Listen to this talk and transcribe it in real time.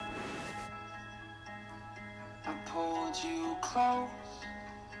I pulled you close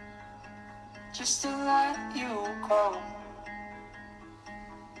just to let you go.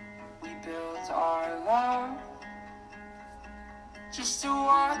 We built our love just to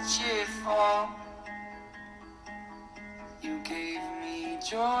watch it fall. You gave me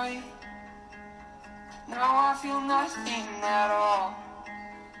joy, now I feel nothing at all.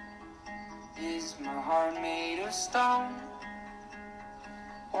 Is my heart made of stone,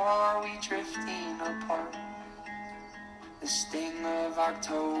 or are we drifting apart? The sting of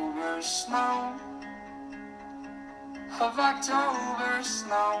October snow,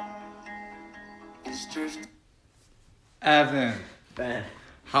 is drifting. Evan, Ben,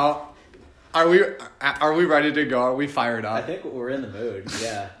 how are we? Are we ready to go? Are we fired up? I think we're in the mood.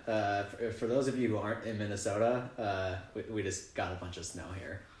 Yeah. For those of you who aren't in Minnesota, we just got a bunch of snow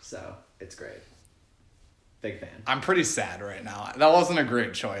here, so it's great. Big fan. I'm pretty sad right now. That wasn't a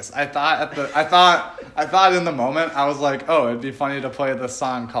great choice. I thought in the moment I was like, oh, it'd be funny to play the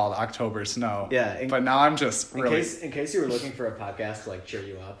song called October Snow. Yeah. But now I'm just really. In case you were looking for a podcast to like cheer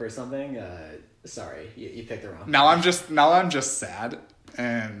you up or something, sorry, you picked the wrong. Now I'm just sad,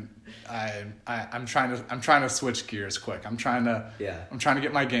 and I'm trying to switch gears quick. I'm trying to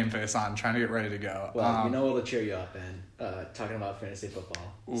get my game face on, trying to get ready to go. Well, you know what'll cheer you up, Ben? Talking about fantasy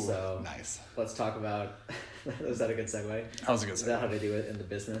football. Ooh, so nice. Let's talk about. Was that a good segue? That was a good segue. Is that how they do it in the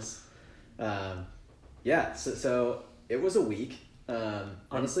business? Yeah. So it was a week.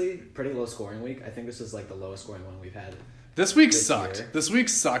 Honestly, pretty low scoring week. I think this is like the lowest scoring one we've had. This week sucked. Year. This week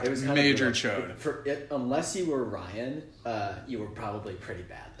sucked. It was major chode. Unless you were Ryan, you were probably pretty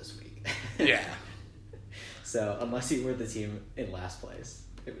bad this week. Yeah. So unless you were the team in last place,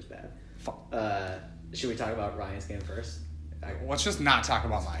 it was bad. Should we talk about Ryan's game first? Let's just not talk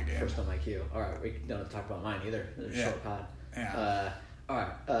about my game. First on my queue. All right, we don't have to talk about mine either. It's a short pod. Yeah. All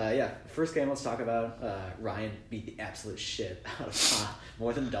right. First game let's talk about. Ryan beat the absolute shit out of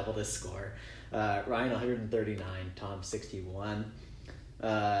more than double this score. Ryan 139, Tom 61.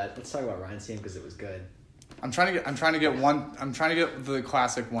 Let's talk about Ryan's team because it was good. I'm trying to get the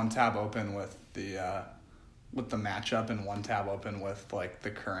classic one tab open with the matchup and one tab open with like the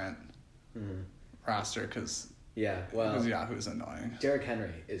current roster because Yahoo's annoying. Derrick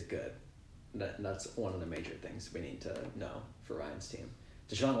Henry is good. That's one of the major things we need to know for Ryan's team.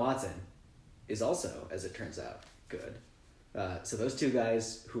 Deshaun Watson is also, as it turns out, good. So those two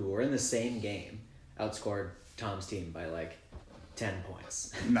guys who were in the same game outscored Tom's team by like 10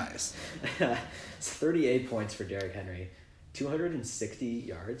 points. Nice. It's 38 points for Derrick Henry, 260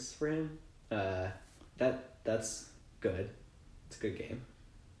 yards for him. That's good. It's a good game.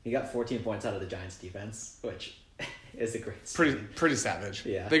 He got 14 points out of the Giants defense, which is a great scheme. Pretty savage.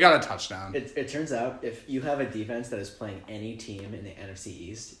 Yeah. They got a touchdown. It turns out if you have a defense that is playing any team in the NFC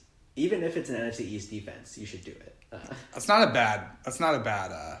East, even if it's an NFC East defense, you should do it. That's not a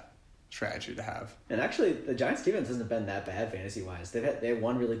bad strategy to have. And actually, the Giants defense hasn't been that bad fantasy-wise. They had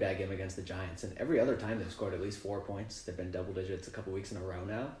one really bad game against the Giants, and every other time they've scored at least 4 points. They've been double digits a couple weeks in a row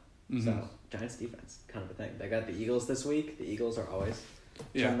now. Mm-hmm. So Giants defense, kind of a thing. They got the Eagles this week. The Eagles are always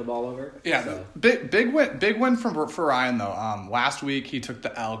turning the ball over. Yeah, so. big win for Ryan though. Last week he took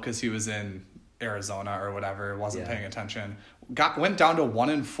the L because he was in Arizona or whatever, wasn't paying attention. Went down to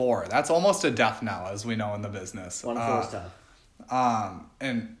 1-4. That's almost a death knell, as we know in the business. 1-4 is tough.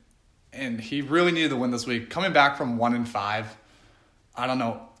 And he really needed the win this week. Coming back from 1-5, I don't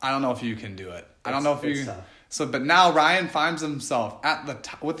know if you can do it. I don't know if you. Tough. So, but now Ryan finds himself at the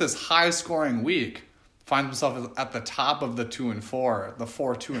with this high scoring week. Finds himself at the top of the 2-4, the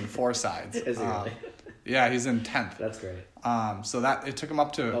 2-4 sides. Is he really? Yeah, he's in 10th. That's great. So that it took him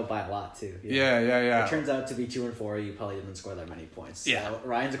up to. Oh, by a lot too. Yeah. It turns out to be 2-4. You probably didn't score that many points. Yeah. So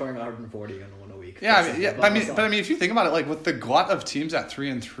Ryan's scoring 140 on the 1 a week. Yeah, but I mean, if you think about it, like with the glut of teams at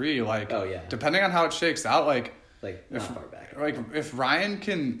 3-3, like, depending on how it shakes out, like not far back. Like if Ryan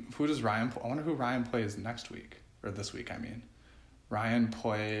can, who does Ryan? I wonder who Ryan plays next week or this week. I mean, Ryan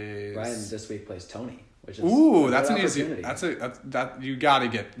this week plays Tony. Which is that's an easy. That you gotta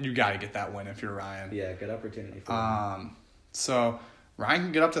get that win if you're Ryan. Yeah, good opportunity for him. So Ryan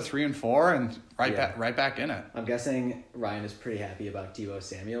can get up to 3-4 and right back in it. I'm guessing Ryan is pretty happy about Deebo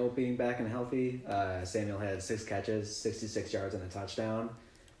Samuel being back and healthy. Samuel had 6 catches, 66 yards and a touchdown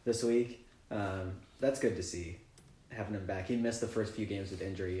this week. That's good to see, having him back. He missed the first few games with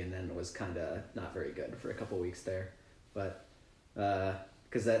injury and then was kind of not very good for a couple weeks there, but.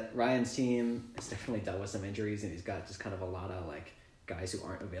 Because that Ryan's team has definitely dealt with some injuries, and he's got just kind of a lot of like guys who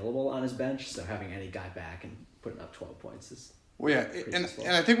aren't available on his bench. So having any guy back and putting up 12 points is and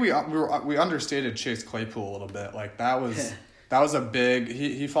I think we understated Chase Claypool a little bit. Like that was a big.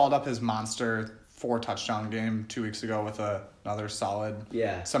 He followed up his monster 4-touchdown game 2 weeks ago with another solid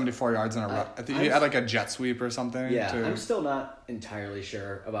 74 yards in a row. I think he had like a jet sweep or something. Yeah, I'm still not entirely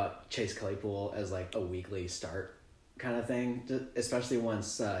sure about Chase Claypool as like a weekly start kind of thing, especially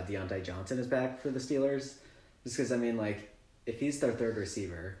once Deontay Johnson is back for the Steelers. Just because, I mean, like, if he's their third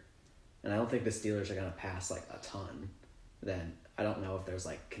receiver, and I don't think the Steelers are going to pass like a ton, then I don't know if there's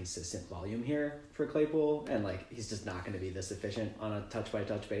like consistent volume here for Claypool, and like he's just not going to be this efficient on a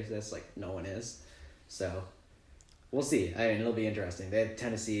touch-by-touch basis. Like, no one is. So we'll see. I mean, it'll be interesting. They have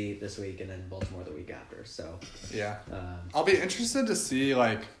Tennessee this week and then Baltimore the week after. So yeah, I'll be interested to see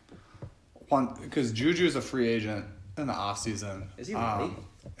like because Juju's a free agent in the off season. Is he really?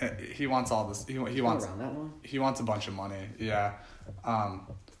 He wants all this. He wants around that one. He wants a bunch of money. Yeah.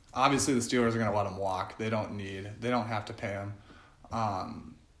 Obviously, the Steelers are going to let him walk. They don't have to pay him.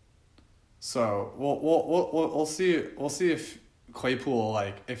 So we'll see. We'll see if Claypool,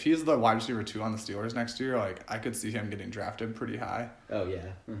 like, if he's the wide receiver 2 on the Steelers next year, like, I could see him getting drafted pretty high. Oh yeah.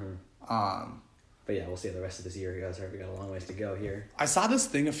 Mm-hmm. But yeah, we'll see how the rest of this year goes. We got a long ways to go here. I saw this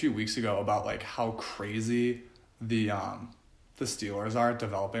thing a few weeks ago about like how crazy the Steelers are at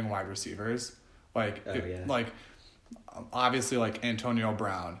developing wide receivers. Like, obviously like Antonio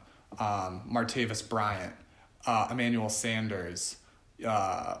Brown, Martavis Bryant, Emmanuel Sanders,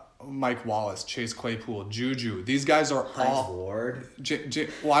 Mike Wallace, Chase Claypool, Juju. These guys are Hines all Ward.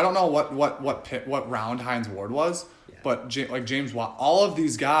 Well, I don't know what round Hines Ward was, but James Watt. All of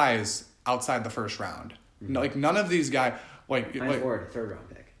these guys outside the first round. Mm-hmm. Like none of these guys Hines Ward, 3rd round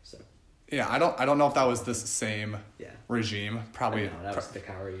pick. So yeah, I don't know if that was this same regime. Probably that was the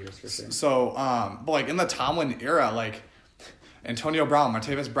Cowher years for sure. So but like in the Tomlin era, like Antonio Brown,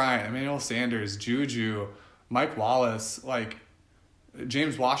 Martavis Bryant, Emmanuel Sanders, Juju, Mike Wallace, like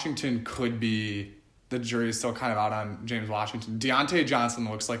James Washington could be. The jury's still kind of out on James Washington. Deontay Johnson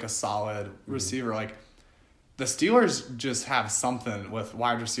looks like a solid receiver. Like the Steelers just have something with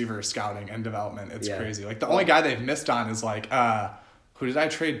wide receiver scouting and development. It's crazy. Like the only guy they've missed on is like who did I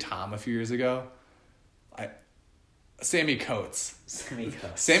trade Tom a few years ago? Sammy Coates.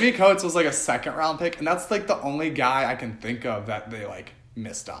 Sammy Coates was like a 2nd round pick, and that's like the only guy I can think of that they like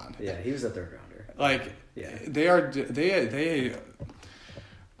missed on. Yeah, he was a 3rd rounder. Like they are they.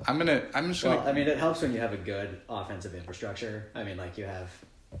 I'm just gonna. Well, I mean, it helps when you have a good offensive infrastructure. I mean, like you have,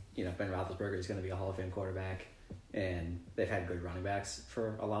 Ben Roethlisberger is going to be a Hall of Fame quarterback, and they've had good running backs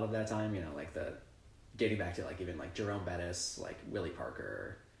for a lot of that time. Like dating back to like even like Jerome Bettis, like Willie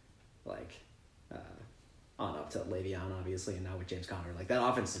Parker, like on up to Le'Veon obviously, and now with James Conner. Like that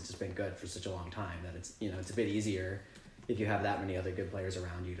offense has just been good for such a long time that it's it's a bit easier if you have that many other good players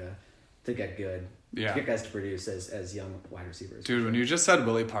around you to get good. To get guys to produce as young wide receivers. Dude, when you just said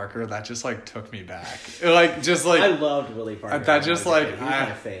Willie Parker, that just like took me back. I loved Willie Parker. That just like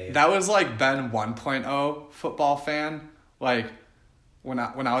that was like Ben 1.0 football fan. Like when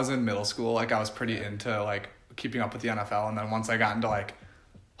I was in middle school, like I was pretty into like keeping up with the NFL, and then once I got into like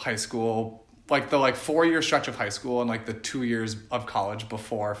high school, like the 4-year stretch of high school and like the 2 years of college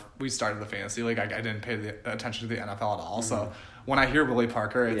before we started the fantasy league, I didn't pay the attention to the NFL at all. Mm-hmm. So when I hear Willie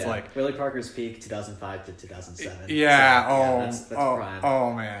Parker, it's like Willie Parker's peak 2005 to 2007. Yeah. So, that's prime.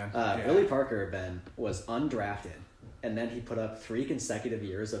 Oh man. Willie Parker, Ben, was undrafted, and then he put up 3 consecutive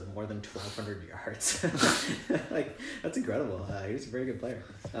years of more than 1,200 yards. Like that's incredible. He was a very good player.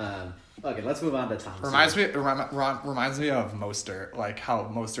 Okay, let's move on to Tom. Reminds me of Mostert, like how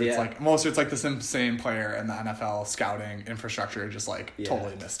Mostert's like this insane player, and the NFL scouting infrastructure just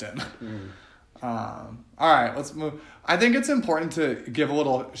totally missed him. All right, let's move. I think it's important to give a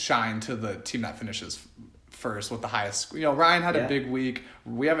little shine to the team that finishes first with the highest. Ryan had a big week.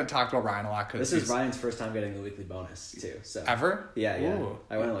 We haven't talked about Ryan a lot because this is Ryan's first time getting the weekly bonus too. So ever? Yeah. Ooh.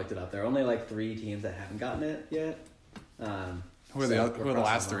 I went and looked it up. There are only 3 teams that haven't gotten it yet. Who are the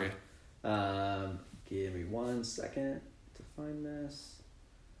last 3? Give me 1 second to find this.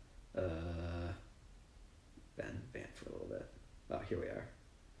 Ben for a little bit. Oh, here we are.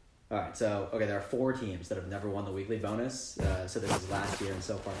 All right, so there are 4 teams that have never won the weekly bonus. So this is last year and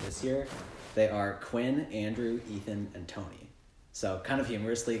so far this year. They are Quinn, Andrew, Ethan, and Tony. So kind of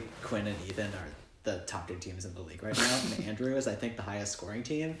humorously, Quinn and Ethan are the top 2 teams in the league right now. And Andrew is, I think, the highest scoring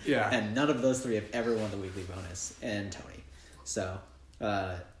team. Yeah. And none of those 3 have ever won the weekly bonus. And Tony. So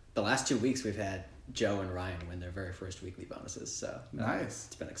the last 2 weeks we've had Joe and Ryan win their very first weekly bonuses. So nice.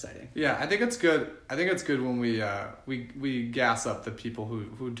 It's been exciting. Yeah, I think it's good. I think it's good when we gas up the people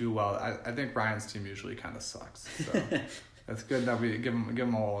who do well. I think Ryan's team usually kind of sucks. So it's good that we give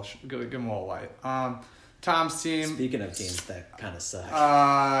him a little light. Tom's team. Speaking of teams that kind of suck.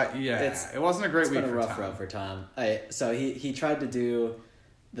 It wasn't a great week. It's been a rough road for Tom. So he tried to do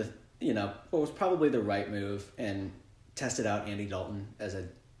what was probably the right move and tested out Andy Dalton as a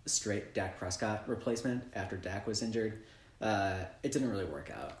straight Dak Prescott replacement after Dak was injured. It didn't really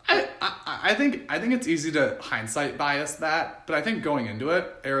work out. I think it's easy to hindsight bias that, but I think going into it,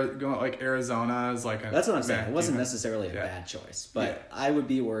 Arizona is like that's what I'm saying. It wasn't necessarily a bad choice, but I would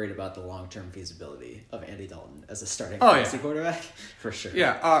be worried about the long term feasibility of Andy Dalton as a starting fantasy quarterback for sure.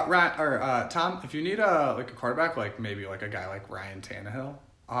 Yeah, Tom, if you need a quarterback, like maybe like a guy like Ryan Tannehill,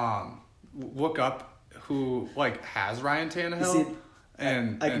 look up who has Ryan Tannehill.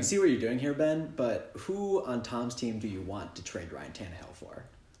 I can see what you're doing here, Ben, but who on Tom's team do you want to trade Ryan Tannehill for?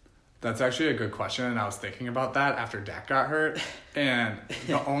 That's actually a good question, and I was thinking about that after Dak got hurt, and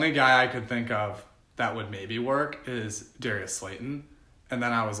the only guy I could think of that would maybe work is Darius Slayton, and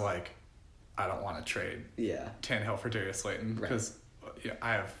then I was like, I don't want to trade Tannehill for Darius Slayton because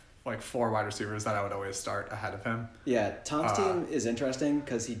I have 4 wide receivers that I would always start ahead of him. Yeah, Tom's team is interesting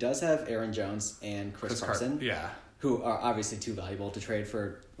because he does have Aaron Jones and Chris Carson. Who are obviously too valuable to trade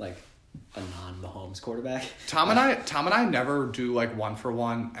for a non-Mahomes quarterback. Tom and I never do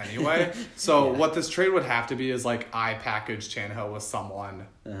 1-for-1 anyway. So what this trade would have to be is I package Tannehill with someone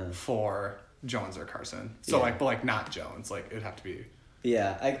for Jones or Carson. So but not Jones. It'd have to be.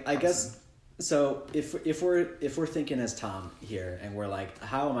 Yeah, I guess. So if we're thinking as Tom here and we're like,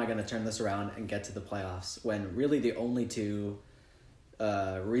 how am I going to turn this around and get to the playoffs when really the only two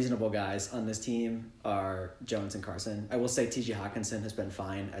reasonable guys on this team are Jones and Carson. I will say T.J. Hawkinson has been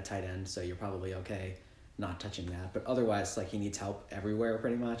fine at tight end, so you're probably okay not touching that. But otherwise, he needs help everywhere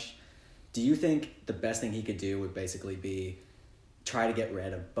pretty much. Do you think the best thing he could do would basically be try to get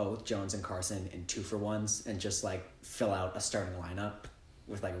rid of both Jones and Carson in 2-for-1s and just fill out a starting lineup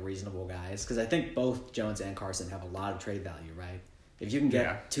with reasonable guys? Because I think both Jones and Carson have a lot of trade value, right? If you can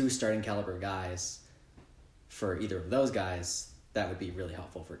get 2 starting caliber guys for either of those guys, that would be really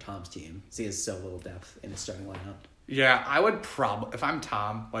helpful for Tom's team. He has so little depth in his starting lineup. Yeah, I would if I'm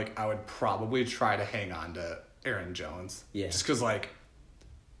Tom, I would probably try to hang on to Aaron Jones. Yeah. Just because,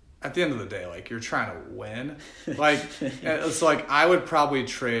 at the end of the day, you're trying to win. It's I would probably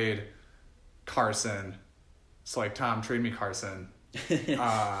trade Carson. So, Tom, trade me Carson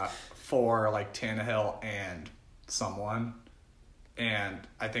for, Tannehill and someone. And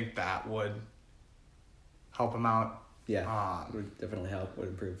I think that would help him out. Yeah, would definitely help. Would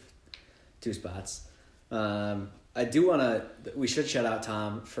improve 2 spots. I do want to... We should shout out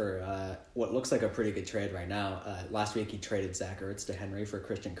Tom for what looks like a pretty good trade right now. Last week he traded Zach Ertz to Henry for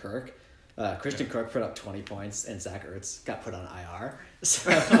Christian Kirk. Christian Kirk put up 20 points and Zach Ertz got put on IR. So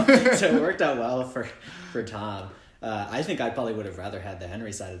it worked out well for Tom. I think I probably would have rather had the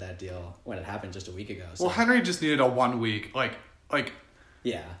Henry side of that deal when it happened just a week ago. So. Well, Henry just needed a 1 week.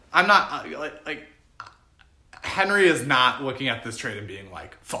 Yeah. I'm not... Henry is not looking at this trade and being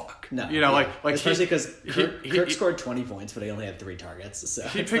fuck. No. Especially because Kirk scored 20 points, but he only had 3 targets. So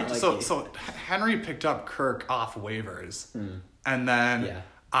he picked so Henry picked up Kirk off waivers. And then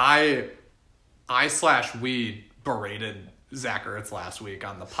we berated Zach Ertz last week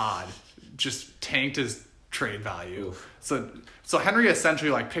on the pod. Just tanked his trade value. Oof. So Henry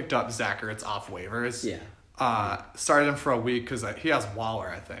essentially picked up Zach Ertz off waivers. Yeah. Started him for a week because he has Waller,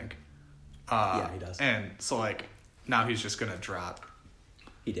 I think. Yeah, he does. And so, now he's just going to drop.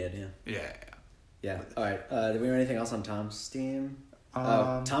 He did, yeah. Yeah. All right. Did we have anything else on Tom's team?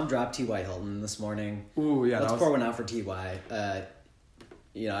 Tom dropped T.Y. Hilton this morning. Ooh, yeah. Let's pour one out for T.Y. I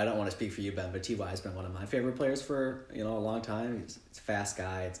don't want to speak for you, Ben, but T.Y. has been one of my favorite players for, a long time. He's a fast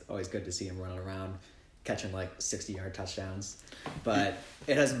guy. It's always good to see him running around, catching 60-yard touchdowns. But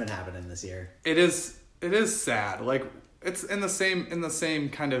it hasn't been happening this year. It is sad. It's in the same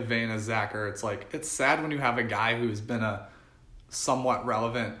kind of vein as Zach Ertz. It's sad when you have a guy who's been a somewhat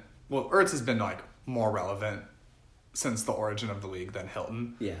relevant. Well, Ertz has been more relevant since the origin of the league than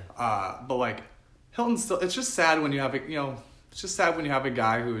Hilton. Yeah. But Hilton still. It's just sad when you have It's just sad when you have a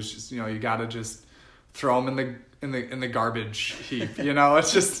guy who is just you gotta just throw him in the garbage heap.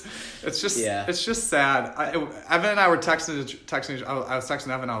 It's just sad. Evan and I were texting. I was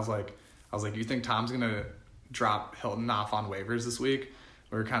texting Evan. I was like, you think Tom's gonna drop Hilton off on waivers this week?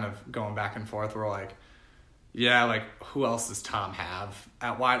 We were kind of going back and forth. We're like, yeah, who else does Tom have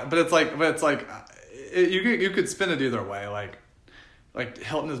at wide? But you could spin it either way.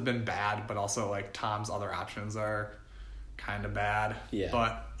 Hilton has been bad, but also Tom's other options are kind of bad. Yeah.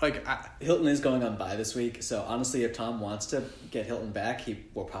 But Hilton is going on bye this week, so honestly, if Tom wants to get Hilton back, he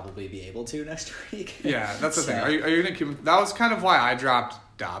will probably be able to next week. Yeah, that's the thing. Are you gonna keep him? That was kind of why I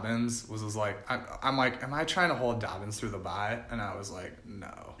dropped Dobbins. I'm like, am I trying to hold Dobbins through the bye? And I was like,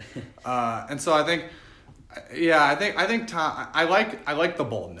 no. And so I think Yeah, I think Tom. I like the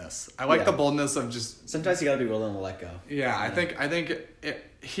boldness. I like the boldness of just. Sometimes you got to be willing to let go. Yeah, I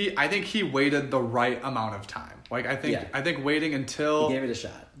think he waited the right amount of time. Like I think waiting until he gave it a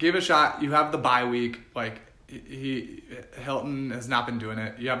shot. Give it a shot. You have the bye week. Like Hilton has not been doing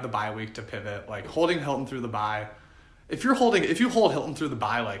it. You have the bye week to pivot. Like holding Hilton through the bye. If you hold Hilton through the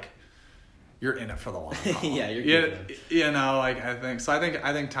bye, like you're in it for the long haul. Yeah, you're you know, like I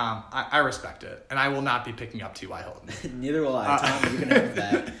think Tom, I respect it, and I will not be picking up T.Y. Hilton. Neither will I, Tom. You can have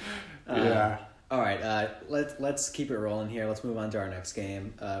that. Yeah. All right. Let's keep it rolling here. Let's move on to our next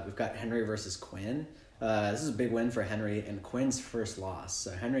game. We've got Henry versus Quinn. This is a big win for Henry and Quinn's first loss.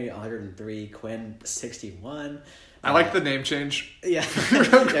 So Henry 103, Quinn 61. I like the name change. Yeah.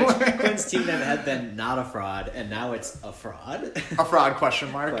 Quinn's team name had been Not a Fraud, and now it's A Fraud. A fraud,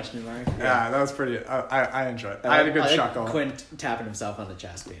 question mark. Question mark. Yeah, that was pretty. I enjoyed it. I had a good chuckle. Quinn tapping himself on the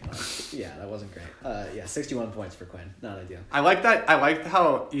chest being like, yeah, that wasn't great. 61 points for Quinn. Not ideal. I like that. I liked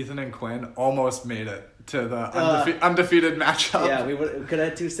how Ethan and Quinn almost made it to the undefeated matchup. Yeah, we could have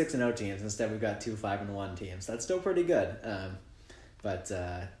had 2 6-0 teams. Instead, we've got 2 5-1 teams. That's still pretty good. But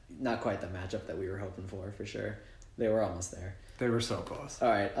not quite the matchup that we were hoping for sure. They were almost there. They were so close. All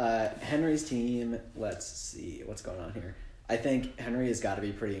right, Henry's team, let's see what's going on here. I think Henry has got to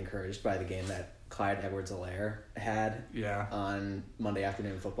be pretty encouraged by the game that Clyde Edwards-Helaire had on Monday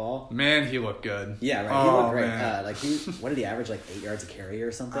Afternoon Football. Man, he looked good. Yeah, right. He looked great. What did he average, like 8 yards a carry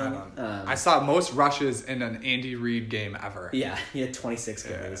or something? I saw most rushes in an Andy Reid game ever. Yeah, he had 26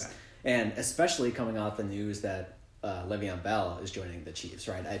 carries. Yeah. And especially coming off the news that Le'Veon Bell is joining the Chiefs,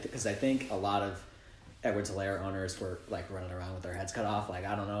 right? Because I think a lot of Edwards-Helaire owners were like running around with their heads cut off, like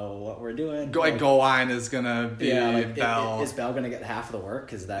I don't know what we're doing. Goal line is gonna be Bell. Is Bell gonna get half of the work?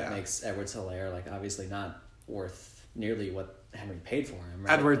 Because that makes Edwards-Helaire like obviously not worth nearly what Henry paid for him.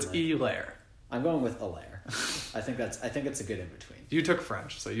 Right? Edwards-Helaire. I'm going with Helaire. I think it's a good in between. You took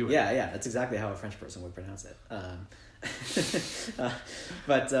French, so you would. Yeah, that's exactly how a French person would pronounce it.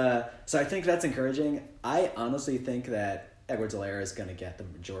 So I think that's encouraging. I honestly think that Edwards-Helaire is going to get the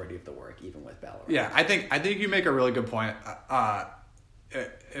majority of the work, even with Bell. Yeah, I think you make a really good point.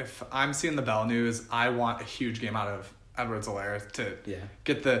 If I'm seeing the Bell news, I want a huge game out of Edwards-Helaire to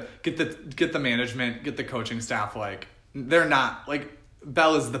get the management, get the coaching staff. Like they're not like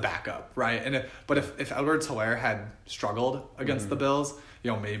Bell is the backup, right? But if Edwards-Helaire had struggled against the Bills,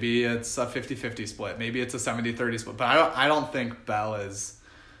 you know, maybe it's a 50-50 split, maybe it's a 70-30 split. But I don't think Bell is.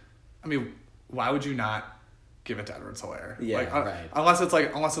 I mean, why would you not give it to Edwards-Helaire? Yeah, like, right. Unless it's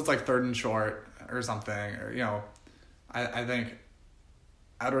like third and short or something, or you know, I think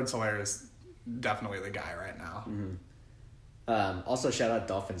Edwards-Helaire is definitely the guy right now. Mm-hmm. Also, shout out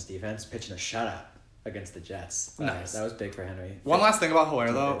Dolphins defense pitching a shutout against the Jets. Nice. That was big for Henry. One last thing about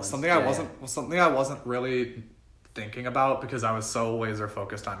Helaire though, something I wasn't really thinking about because I was so laser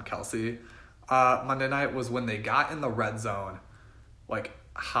focused on Kelsey Monday night was when they got in the red zone, like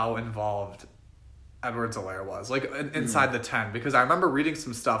how involved Edwards-Helaire was, like inside the 10, because I remember reading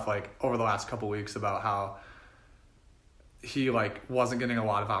some stuff like over the last couple weeks about how he like wasn't getting a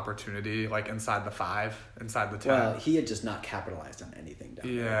lot of opportunity like inside the 5, inside the 10. Well, he had just not capitalized on anything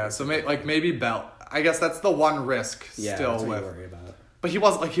down there. Yeah, so maybe Bell. I guess that's the one risk still that's what you worry about. But he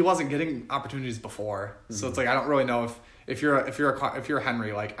wasn't getting opportunities before, so it's like I don't really know if you're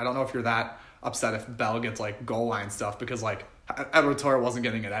Henry, like I don't know if you're that upset if Bell gets like goal line stuff because like Edwards-Helaire wasn't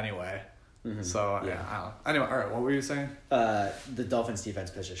getting it anyway. Mm-hmm. So I don't know. Anyway, all right. What were you saying? The Dolphins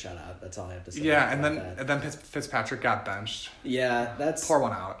defense pitched a shutout. That's all I have to say. Yeah, and then Fitzpatrick got benched. Yeah, that's pour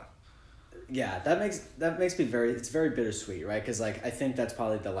one out. Yeah, that makes me it's very bittersweet, right? Because like I think that's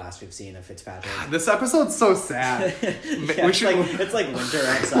probably the last we've seen of Fitzpatrick. This episode's so sad. It's like winter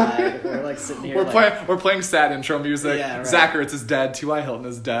outside. We're like sitting here. We're playing sad intro music. Yeah, right. Zach Ertz is dead. T.Y. Hilton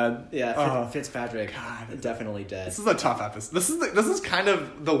is dead. Yeah, Fitzpatrick, definitely dead. This is a tough episode. This is kind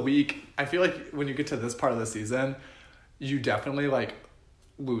of the week. I feel like when you get to this part of the season, you definitely like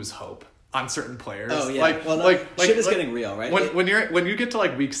lose hope on certain players. Oh yeah, shit is getting real, right? When you get to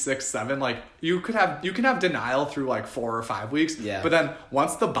like week 6, 7, like you can have denial through like 4 or 5 weeks. Yeah. But then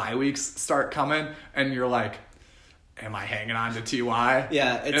once the bye weeks start coming, and you're like, am I hanging on to Ty?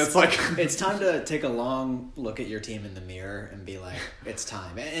 Yeah, it's like it's time to take a long look at your team in the mirror and be like, it's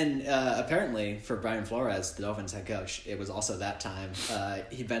time. And apparently for Brian Flores, the Dolphins head coach, it was also that time.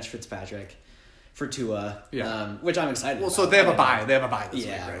 He benched Fitzpatrick for Tua, which I'm excited. Well, about. So they have a bye. They have a bye this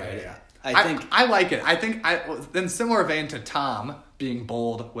week, right? Yeah. I like it. I think in similar vein to Tom being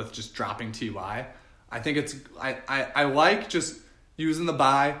bold with just dropping Ty, I think I like just using the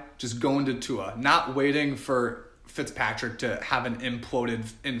bye, just going to Tua, not waiting for Fitzpatrick to have an imploded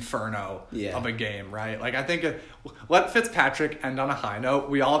inferno Yeah. of a game, right? Like, I think let Fitzpatrick end on a high note.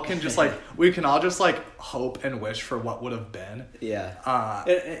 We all can just we can all just hope and wish for what would have been. Yeah.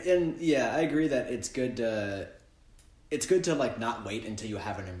 And yeah, I agree that it's good to not wait until you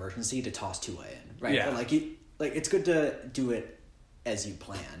have an emergency to toss Tua in, right? Yeah. But it's good to do it as you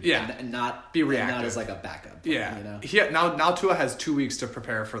plan. Yeah. And not be reactive. And not as a backup. Yeah. You know? Now Tua has 2 weeks to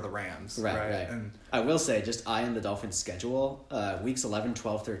prepare for the Rams. Right. And I will say, just eyeing the Dolphins' schedule, weeks 11,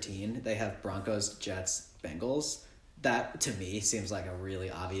 12, 13, they have Broncos, Jets, Bengals. That, to me, seems like a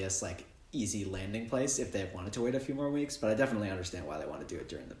really obvious, easy landing place if they wanted to wait a few more weeks. But I definitely understand why they want to do it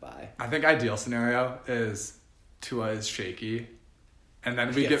during the bye. I think ideal scenario is Tua is shaky. And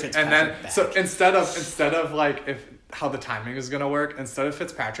then we get, and then, back. so instead of if how the timing is going to work, instead of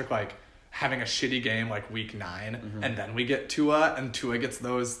Fitzpatrick, having a shitty game week 9, Mm-hmm. and then we get Tua, and Tua gets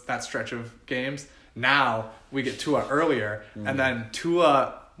that stretch of games. Now we get Tua earlier, and then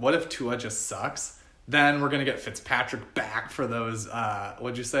what if Tua just sucks? Then we're going to get Fitzpatrick back for those,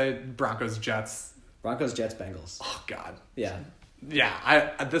 what'd you say? Broncos, Jets, Bengals. Oh God. Yeah.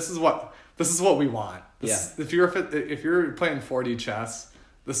 Yeah. This is what we want. If you're playing 4D chess,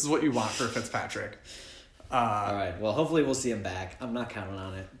 this is what you want for Fitzpatrick. All right. Well, hopefully we'll see him back. I'm not counting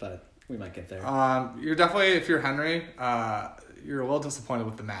on it, but we might get there. You're definitely, if you're Henry, you're a little disappointed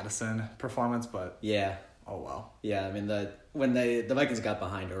with the Madison performance, but yeah. Oh well. Yeah, I mean when the Vikings got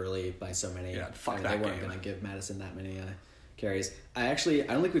behind early by so many, that they weren't going to give Madison that many carries. I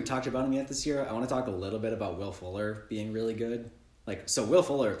don't think we've talked about him yet this year. I want to talk a little bit about Will Fuller being really good. So Will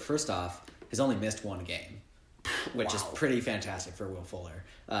Fuller, first off, has only missed one game, which is pretty fantastic for Will Fuller.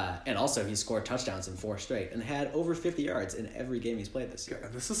 And also, he scored touchdowns in 4 straight and had over 50 yards in every game he's played this year. Yeah,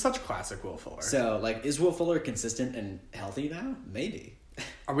 this is such classic Will Fuller. So, is Will Fuller consistent and healthy now? Maybe.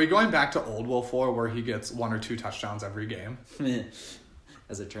 Are we going back to old Will Fuller where he gets 1 or 2 touchdowns every game?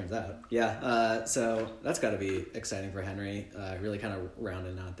 As it turns out. Yeah, so that's got to be exciting for Henry. Really kind of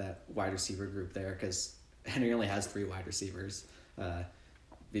rounding out that wide receiver group there because Henry only has 3 wide receivers.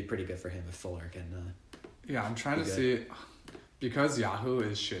 Be pretty good for him if Fuller can. Yeah, I'm trying to see, because Yahoo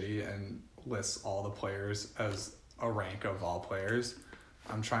is shitty and lists all the players as a rank of all players.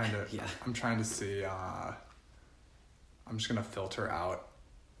 I'm trying to. Yeah. I'm trying to see. I'm just gonna filter out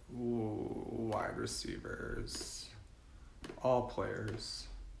wide receivers, all players,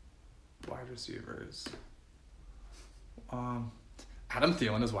 wide receivers. Adam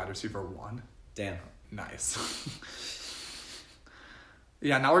Thielen is wide receiver 1. Damn. Nice.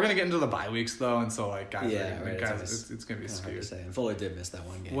 Yeah, now we're going to get into the bye weeks, though, and so, guys, it's going to be skewed. And Fuller did miss that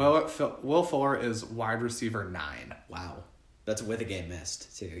one game. Will Fuller is wide receiver 9. Wow. That's with a game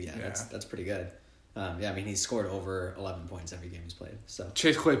missed, too. Yeah. That's pretty good. He's scored over 11 points every game he's played. So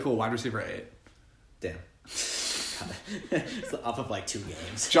Chase Claypool, wide receiver 8. Damn. It's off of, 2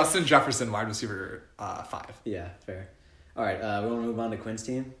 games. Justin Jefferson, wide receiver 5. Yeah, fair. All right, we want to move on to Quinn's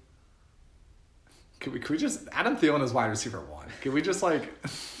team? Could we just... Adam Thielen is wide receiver 1. Could we just, Adam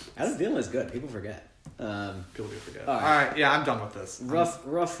Thielen is good. People forget. People do forget. All right, yeah, I'm done with this.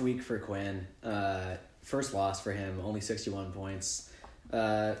 Rough week for Quinn. First loss for him, only 61 points.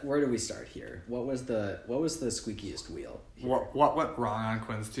 Where do we start here? What was the squeakiest wheel here? What went wrong on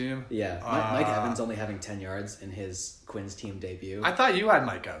Quinn's team? Yeah, Mike Evans only having 10 yards in his Quinn's team debut. I thought you had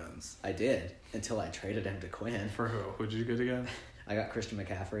Mike Evans. I did, until I traded him to Quinn. For who? Who'd you get again? I got Christian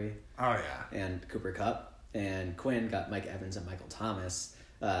McCaffrey. Oh, yeah. And Cooper Kupp. And Quinn got Mike Evans and Michael Thomas.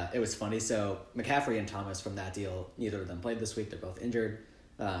 It was funny. So McCaffrey and Thomas from that deal, neither of them played this week. They're both injured.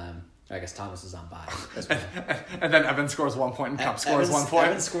 I guess Thomas is on bye as well. And then Evans scores 1 point and Kupp scores 1 point.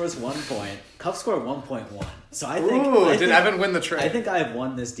 Evans scores 1 point. Kupp scored 1.1. So I think... Did Evan win the trade? I think I have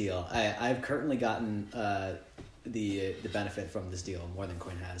won this deal. I've currently gotten... the benefit from this deal more than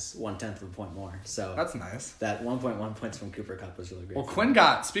Quinn has, 1/10 of a point more. So that's nice. That 1.1 points from Cooper Kupp was really great. Well, Quinn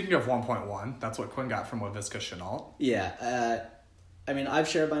got, speaking of 1.1, that's what Quinn got from Laviska Shenault. Yeah, I've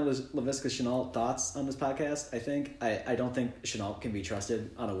shared my Laviska Shenault thoughts on this podcast. I don't think Shenault can be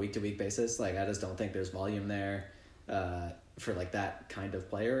trusted on a week-to-week basis. I just don't think there's volume there for that kind of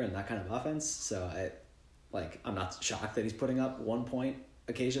player and that kind of offense. So I'm not shocked that he's putting up 1 point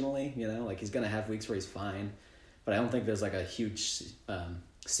occasionally. He's gonna have weeks where he's fine. But I don't think there's a huge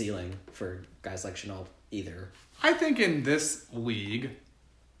ceiling for guys like Shenault either. I think in this league,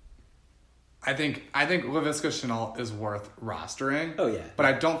 I think Laviska Shenault is worth rostering. Oh, yeah. But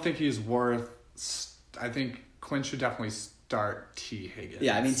I don't think he's worth... I think Quinn should definitely start T. Higgins.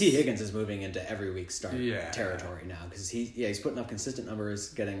 Yeah, T. Higgins is moving into every week start territory now. Because he's putting up consistent numbers,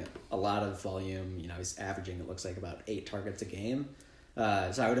 getting a lot of volume. He's averaging, it looks like, about 8 targets a game.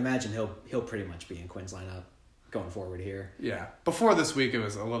 So I would imagine he'll pretty much be in Quinn's lineup. going forward here. Yeah. Before this week, it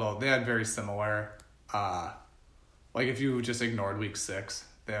was they had very similar, like if you just ignored week 6,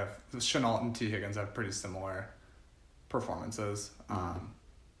 they have, Chenault and T. Higgins have pretty similar performances.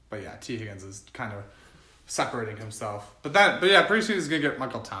 But yeah, T. Higgins is kind of separating himself. But yeah, pretty soon he's going to get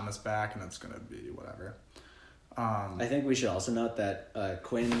Michael Thomas back, and it's going to be whatever. I think we should also note that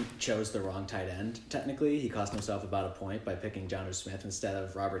Quinn chose the wrong tight end, technically. He cost himself about a point by picking Jonnu Smith instead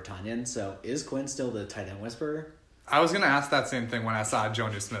of Robert Tonyan. So is Quinn still the tight end whisperer? I was going to ask that same thing when I saw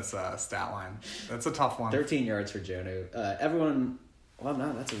Jonnu Smith's stat line. That's a tough one. 13 yards for Jonnu. Everyone... Well,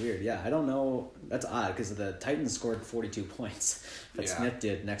 no, that's weird. Yeah, I don't know. That's odd because the Titans scored 42 points, but Smith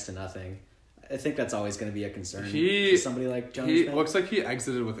did next to nothing. I think that's always going to be a concern for somebody like Jonnu Smith. Looks like he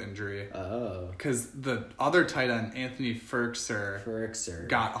exited with injury. Oh. Because the other tight end, Anthony Ferkser,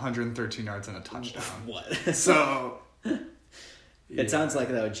 got 113 yards and a touchdown. What? So... It sounds like,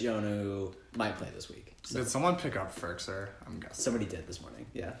 though, Jonnu might play this week. So. Did someone pick up Ferkser? I'm guessing. Somebody did this morning,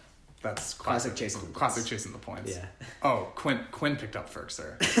 yeah. That's classic chasing the points. Classic chasing the points. Yeah. Oh, Quinn picked up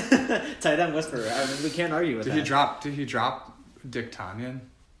Ferkser. Tight end whisperer. I mean, we can't argue with that. Did he drop Dick Tonyan?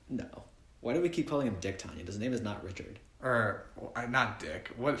 No. Why do we keep calling him Dick Tonyan? His name is not Richard. Or not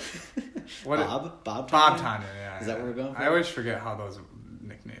Dick. What? Bob Tonyan? Bob Tonyan. Yeah. Is that what we're going for? I always forget how those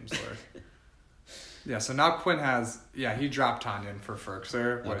nicknames work. Yeah. So now Quinn has. Yeah, he dropped Tonyan for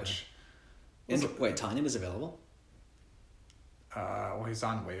Ferkser, which. Wait, Tonyan is available? Well, he's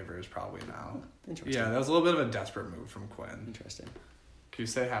on waivers probably now. Interesting. Yeah, that was a little bit of a desperate move from Quinn. Interesting. Can you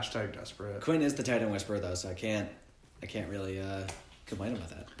say #desperate? Quinn is the tight end whisperer though, so I can't really complain about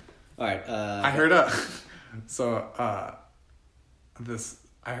that. All right. I heard I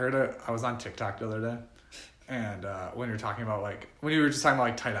was on TikTok the other day, and when you're talking about when you were just talking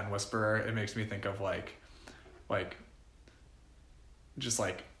about tight end whisperer, it makes me think of just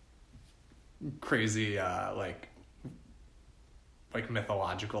crazy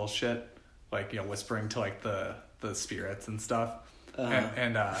mythological shit, whispering to the spirits and stuff. Uh-huh.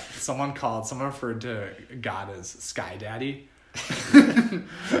 And someone referred to God as Sky Daddy. I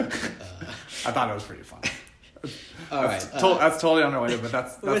thought it was pretty funny. All right, that's totally unrelated, but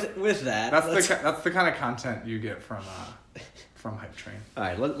that's with that. That's the kind of content you get from Hype Train. All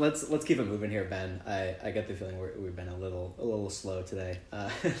right, let's keep it moving here, Ben. I get the feeling we've been a little slow today.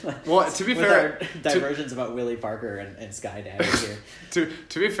 Well, to be fair, diversions about Willie Parker and Sky Daddy here.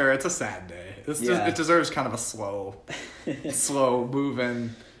 To be fair, it's a sad day. It deserves kind of a slow moving.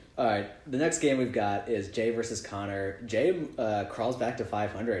 All right, the next game we've got is Jay versus Connor. Jay crawls back to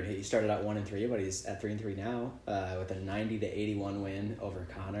 500. He started out 1-3, but he's at 3-3 now with a 90-81 win over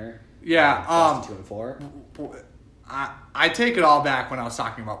Connor. Yeah, 2-4. I take it all back when I was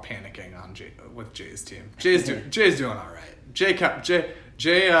talking about panicking with Jay's team. Jay's doing all right. Jay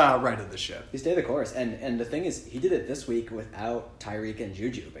righted the ship. He stayed the course, and the thing is, he did it this week without Tyreek and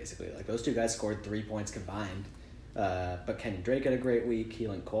Juju. Basically, those two guys scored 3 points combined. But Kenyon Drake had a great week.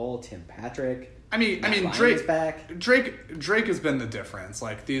 Keelan Cole, Tim Patrick. I mean, Drake back. Drake has been the difference.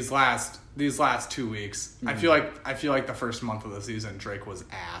 These last 2 weeks, mm-hmm. I feel like the first month of the season Drake was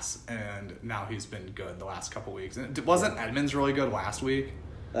ass, and now he's been good the last couple weeks. And wasn't Edmonds really good last week?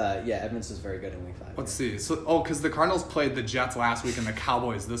 Yeah, Edmonds was very good in week 5. Let's see. So, because the Cardinals played the Jets last week and the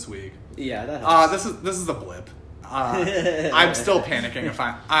Cowboys this week. Yeah, that helps. This is a blip. I'm still panicking if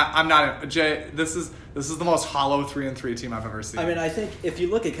I'm not Jay. This is the most hollow 3-3 team I've ever seen. I mean, I think if you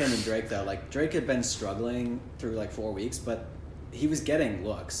look at Kenyon Drake though, Drake had been struggling through 4 weeks, but he was getting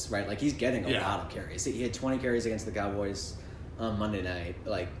looks, right? He's getting a lot of carries. He had 20 carries against the Cowboys on Monday night.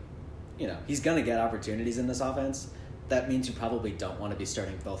 He's gonna get opportunities in this offense. That means you probably don't want to be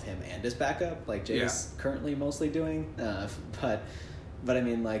starting both him and his backup, like Jay's currently mostly doing. But I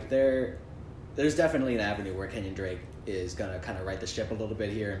mean, there's definitely an avenue where Kenyon Drake is going to kind of right the ship a little bit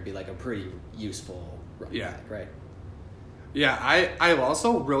here and be a pretty useful running back, right? Yeah, I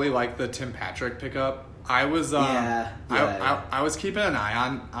also really like the Tim Patrick pickup. I was I was keeping an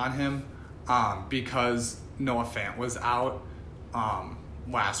eye on him because Noah Fant was out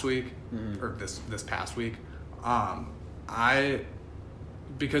last week or this past week.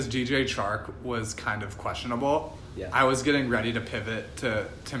 Because DJ Chark was kind of questionable. Yeah. I was getting ready to pivot to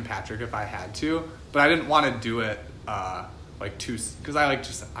Tim Patrick if I had to, but I didn't want to do it because I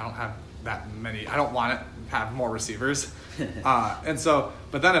don't have that many. I don't want to have more receivers, and so.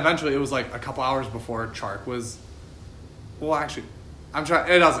 But then eventually it was a couple hours before Chark was. Well, actually, I'm trying.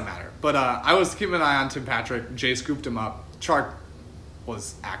 It doesn't matter. But I was keeping an eye on Tim Patrick. Jay scooped him up. Chark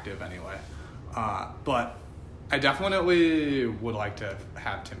was active anyway, but. I definitely would like to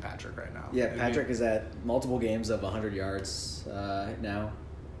have Tim Patrick right now. Yeah, Patrick is at multiple games of 100 yards now,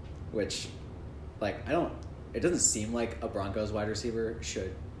 which, I it doesn't seem like a Broncos wide receiver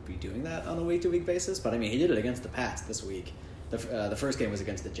should be doing that on a week-to-week basis, but I mean, he did it against the Pats this week. The first game was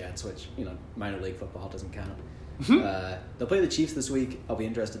against the Jets, which, minor league football doesn't count. They'll play the Chiefs this week. I'll be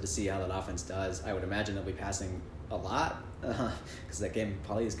interested to see how that offense does. I would imagine they'll be passing a lot because that game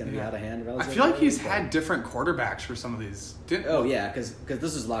probably is going to be out of hand. I feel like he's had different quarterbacks for some of these. Because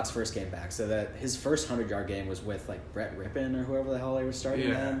this is Locke's first game back. So that his first 100-yard game was with like Brett Rippon or whoever the hell they were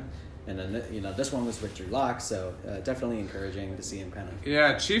starting then. And then, this one was with Drew Lock, so definitely encouraging to see him kind of...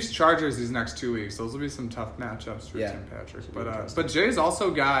 Yeah, Chiefs-Chargers these next 2 weeks. Those will be some tough matchups for Tim Patrick. But Jay's also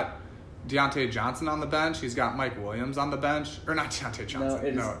got Deontay Johnson on the bench. He's got Mike Williams on the bench. Or not Deontay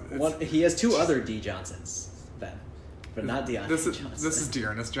Johnson. He has two other D. Johnsons, Ben. But not Deontay Johnson. This is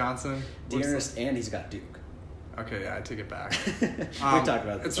Dearness Johnson. Dearness, and he's got Duke. Okay, yeah, I take it back. We talked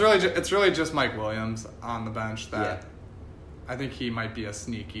about this. It's really just Mike Williams on the bench that I think he might be a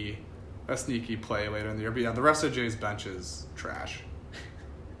sneaky play later in the year. But yeah, the rest of Jay's bench is trash.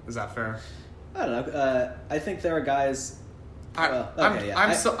 Is that fair? I don't know. I think there are guys.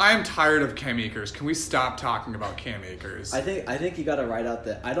 I am tired of Cam Akers. Can we stop talking about Cam Akers? I think you got to write out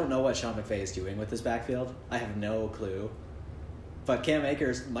I don't know what Sean McVay is doing with this backfield. I have no clue. But Cam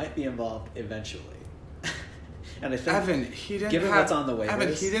Akers might be involved eventually. And I think Evan, what's on the waivers,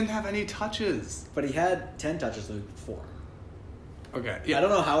 Evan, he didn't have any touches. But he had 10 touches the week before. Okay. Yeah. I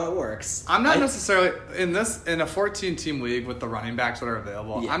don't know how it works. I'm not necessarily in a 14-team league with the running backs that are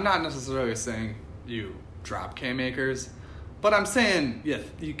available. Yeah. I'm not necessarily saying you drop Cam Akers, but I'm saying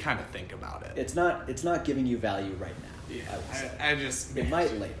you kind of think about it. It's not giving you value right now. Yeah. It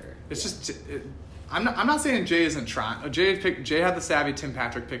might later. It's just I'm not saying Jay isn't trying. Jay had the savvy Tim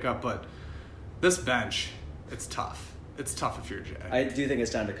Patrick pickup, but this bench, it's tough. It's tough if you're Jay. I do think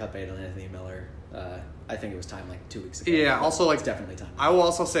it's time to cut bait on Anthony Miller. I think it was time like 2 weeks ago. Yeah, also it's definitely time. I will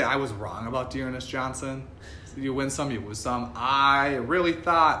also say I was wrong about Dearness Johnson. You win some, you lose some. I really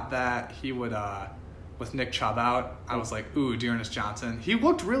thought that he would, with Nick Chubb out, I was like, ooh, Dearness Johnson. He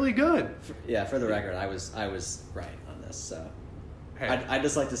looked really good. Yeah, for the record, I was right on this. So hey. I'd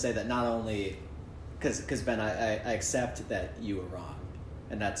just like to say that not only because Ben, I accept that you were wrong,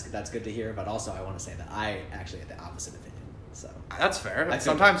 and that's good to hear. But also, I want to say that I actually had the opposite opinion. So that's fair.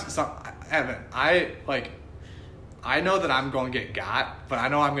 Evan, I know that I'm going to get got, but I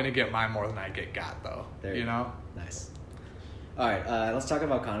know I'm going to get mine more than I get got, though. There you know? Nice. All right, let's talk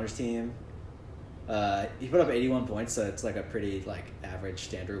about Connor's team. He put up 81 points, so it's like a pretty average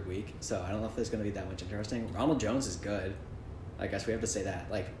standard week. So I don't know if there's going to be that much interesting. Ronald Jones is good. I guess we have to say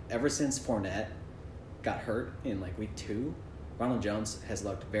that. Ever since Fournette got hurt in week 2, Ronald Jones has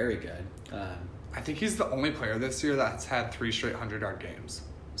looked very good. I think he's the only player this year that's had 3 straight 100-yard games.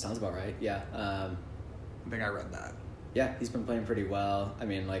 Sounds about right, yeah. I think I read that. Yeah, he's been playing pretty well. I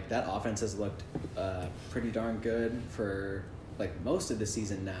mean, that offense has looked pretty darn good for most of the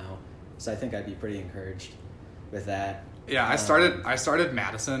season now. So I think I'd be pretty encouraged with that. Yeah, I started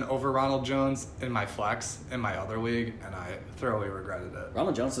Madison over Ronald Jones in my flex in my other league, and I thoroughly regretted it.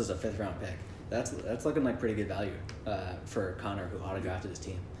 Ronald Jones is a 5th-round pick. That's looking like pretty good value for Connor, who autografted his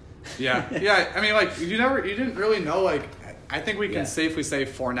team. Yeah. I mean, you didn't really know. I think we can safely say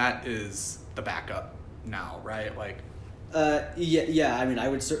Fournette is the backup now, right? Yeah. I mean, I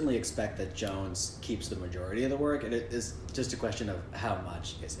would certainly expect that Jones keeps the majority of the work, and it is just a question of how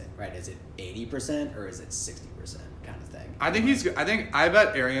much is it, right? Is it 80% or is it 60% kind of thing? I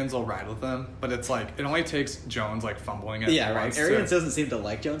bet Arians will ride with him, but it's it only takes Jones fumbling it. Yeah, right. Arians doesn't seem to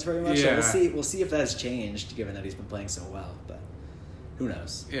like Jones very much. Yeah. So we'll see if that has changed, given that he's been playing so well. But who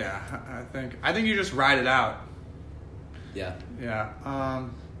knows? Yeah, I think you just ride it out. Yeah. Yeah.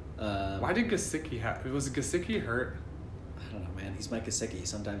 Why did Gesicki was Gesicki hurt? I don't know, man. He's Mike Gesicki.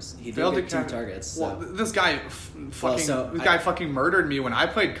 Sometimes he did get 2 targets. So. Well, this guy fucking murdered me when I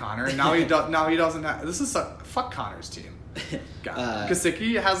played Connor, and now he doesn't have. This is fuck Connor's team.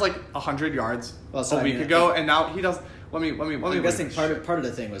 Gesicki has 100 yards a week ago, and now he doesn't. Let me. I'm guessing part of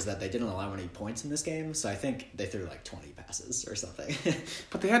the thing was that they didn't allow any points in this game, so I think they threw 20 passes or something.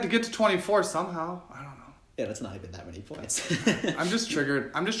 But they had to get to 24 somehow. I don't know. Yeah, that's not even that many points. I'm just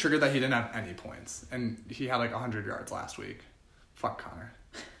triggered that he didn't have any points, and he had 100 yards last week. Fuck Connor.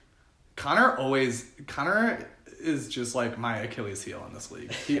 Connor is just my Achilles heel in this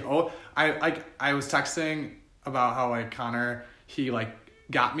league. I was texting about how Connor he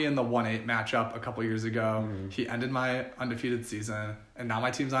got me in the 1-8 matchup a couple years ago. Mm-hmm. He ended my undefeated season, and now my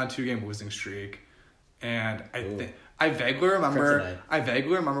team's on a 2-game losing streak. And I vaguely remember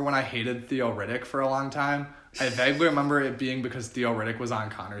when I hated Theo Riddick for a long time. I vaguely remember it being because Theo Riddick was on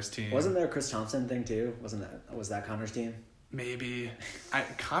Connor's team. Wasn't there a Chris Thompson thing too? Was that Connor's team? Maybe.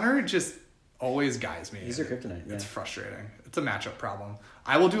 Connor just always guys me. He's your kryptonite. Yeah. It's frustrating. It's a matchup problem.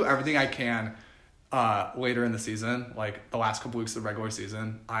 I will do everything I can later in the season, like the last couple weeks of the regular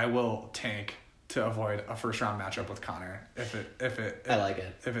season. I will tank to avoid a first round matchup with Connor if I like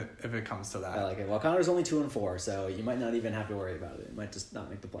it. If it comes to that. I like it. Well, Connor's only 2-4, so you might not even have to worry about it. It might just not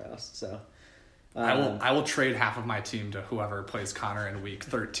make the playoffs. So I will trade half of my team to whoever plays Connor in week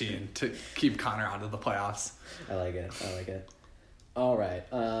 13 to keep Connor out of the playoffs. I like it. All right.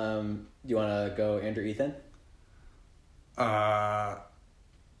 Do you want to go Andrew, Ethan? Yeah,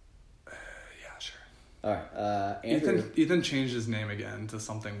 sure. All right. Andrew, Ethan changed his name again to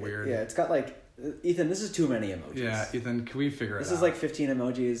something weird. Yeah, it's got like Ethan. This is too many emojis. Yeah, Ethan, can we figure it out? This is like 15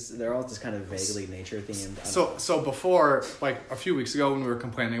 emojis. They're all just kind of vaguely nature themed. So before, like a few weeks ago, when we were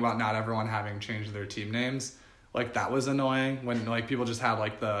complaining about not everyone having changed their team names, like that was annoying when like people just had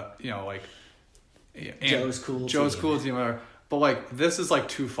like the like Joe's cool team, whatever. But like this is like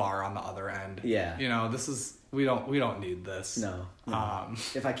too far on the other end. Yeah. This is we don't need this. No.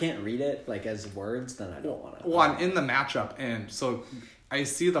 If I can't read it like as words, then I don't want to. Well, I'm in the matchup, and so I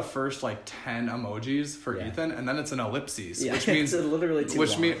see the first like 10 emojis for Ethan, and then it's an ellipses, which means it's literally too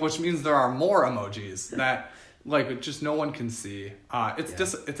long. Which means there are more emojis that like just no one can see.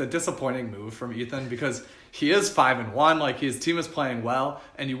 It's a disappointing move from Ethan because he is 5-1, like his team is playing well,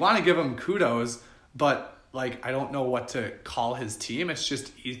 and you want to give him kudos, but like I don't know what to call his team. It's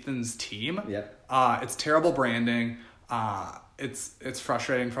just Ethan's team. Yep. It's terrible branding. It's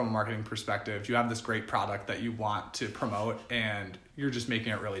frustrating from a marketing perspective. You have this great product that you want to promote, and you're just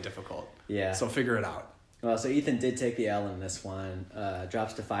making it really difficult. Yeah. So figure it out. Well, so Ethan did take the L in this one.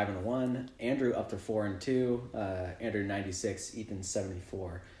 Drops to 5-1. Andrew up to 4-2. Andrew 96. Ethan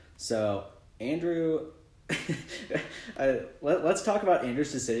 74. So Andrew, let's talk about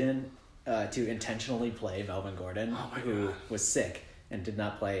Andrew's decision to intentionally play Melvin Gordon, who was sick and did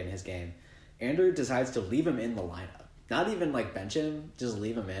not play in his game. Andrew decides to leave him in the lineup. Not even like bench him, just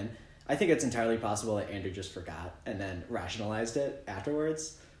leave him in. I think it's entirely possible that Andrew just forgot and then rationalized it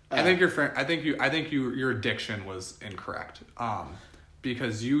afterwards. I think your diction was incorrect.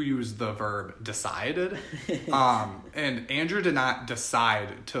 Because you used the verb decided. And Andrew did not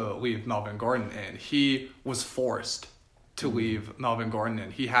decide to leave Melvin Gordon in. He was forced to leave Melvin Gordon in.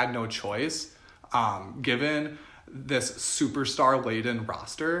 He had no choice. Given this superstar-laden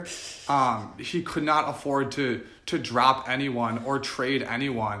roster, he could not afford to drop anyone or trade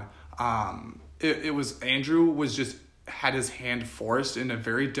anyone. Andrew was just had his hand forced in a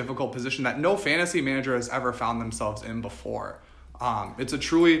very difficult position that no fantasy manager has ever found themselves in before. It's a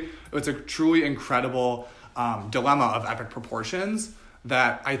truly incredible dilemma of epic proportions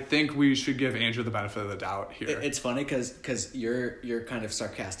that I think we should give Andrew the benefit of the doubt here. It's funny because you're kind of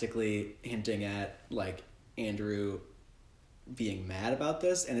sarcastically hinting at like Andrew being mad about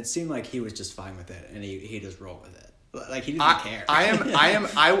this, and it seemed like he was just fine with it, and he just rolled with it. Like he didn't care.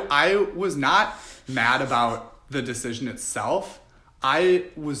 I was not mad about the decision itself. I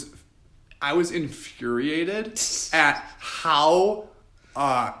was infuriated at how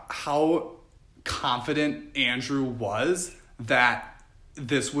confident Andrew was that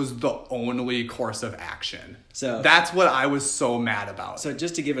this was the only course of action. So that's what I was so mad about. So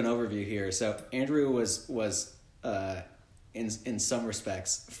just to give an overview here, so Andrew was in some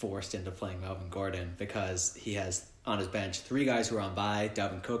respects forced into playing Melvin Gordon because he has on his bench 3 guys who are on bye,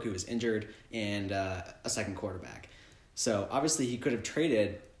 Dalvin Cook, who was injured, and a second quarterback. So obviously he could have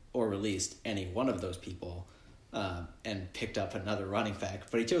traded or released any one of those people and picked up another running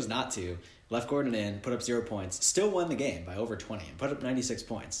back, but he chose not to. Left Gordon in, put up 0 points, still won the game by over 20, and put up 96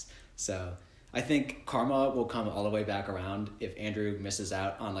 points. So I think karma will come all the way back around if Andrew misses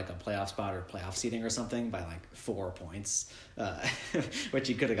out on like a playoff spot or playoff seeding or something by like 4 points, which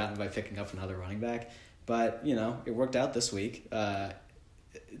he could have gotten by picking up another running back. But, it worked out this week.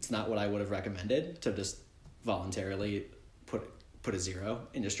 It's not what I would have recommended to just voluntarily put a 0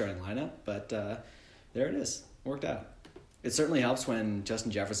 in your starting lineup, but there it is. Worked out. It certainly helps when Justin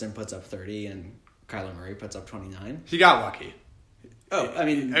Jefferson puts up 30 and Kyler Murray puts up 29. He got lucky. Oh, I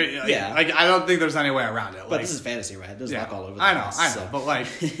mean, yeah. Like, I don't think there's any way around it. But this is fantasy, right? There's luck all over the place. I know. But, like,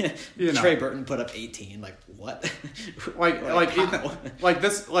 Trey Burton put up 18. Like, what?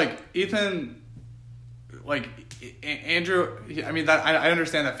 Ethan, Andrew, I mean, that I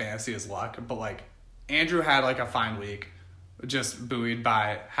understand that fantasy is luck, but, like, Andrew had, like, a fine week just buoyed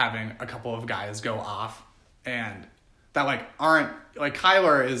by having a couple of guys go off and that, like, aren't, like,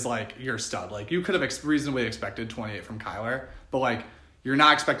 Kyler is, like, your stud. Like, you could have reasonably expected 28 from Kyler, but, like, you're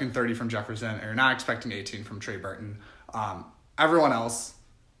not expecting 30 from Jefferson, or you're not expecting 18 from Trey Burton. Everyone else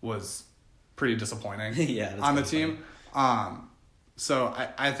was pretty disappointing on the team. So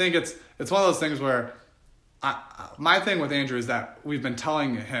I think it's one of those things where my thing with Andrew is that we've been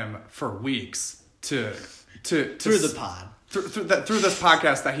telling him for weeks to through the pod. Through this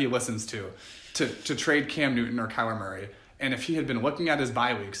podcast that he listens to trade Cam Newton or Kyler Murray. And if he had been looking at his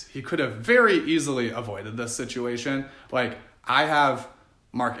bye weeks, he could have very easily avoided this situation. Like, I have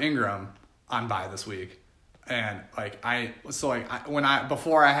Mark Ingram on bye this week. And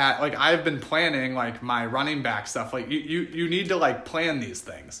before I had, like, I've been planning like my running back stuff. Like, you need to like plan these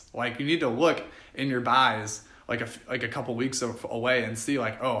things. Like, you need to look in your buys like a couple weeks away and see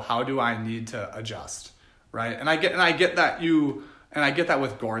like, oh, how do I need to adjust, right? And I get that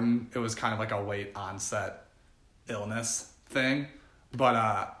with Gordon, it was kind of like a late onset illness thing,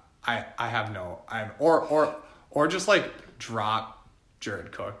 but or just like drop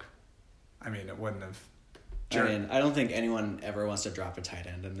Jared Cook. I mean, it wouldn't have. I don't think anyone ever wants to drop a tight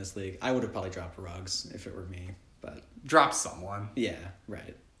end in this league. I would have probably dropped Ruggs if it were me, but drop someone. Yeah,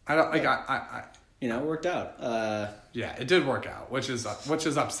 right. I don't like. It worked out. Yeah, it did work out, which is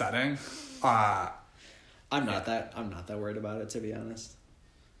upsetting. I'm not that worried about it, to be honest.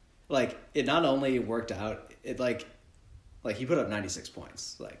 Like, it not only worked out, it like he put up 96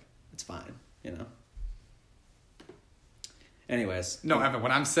 points. Like, it's fine, Anyways. No, Evan,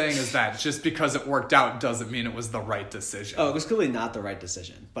 what I'm saying is that just because it worked out doesn't mean it was the right decision. Oh, it was clearly not the right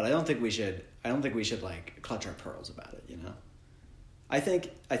decision. But I don't think we should like clutch our pearls about it, I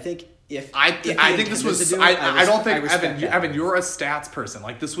think this was Evan, you're a stats person.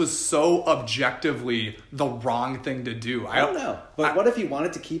 Like, this was so objectively the wrong thing to do. I don't know. But what if he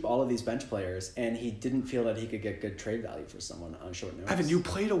wanted to keep all of these bench players and he didn't feel that he could get good trade value for someone on short notice? Evan, you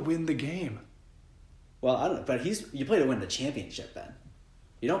play to win the game. Well, I don't know, but you play to win the championship then.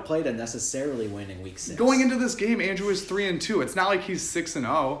 You don't play to necessarily win in week 6. Going into this game, Andrew is 3-2. It's not like he's 6-0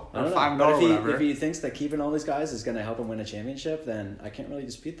 or 5-0 or whatever. If he thinks that keeping all these guys is going to help him win a championship, then I can't really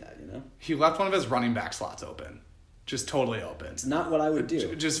dispute that, He left one of his running back slots open. Just totally open. It's not what I would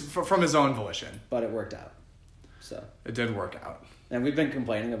do. Just from his own volition. But it worked out. So it did work out. And we've been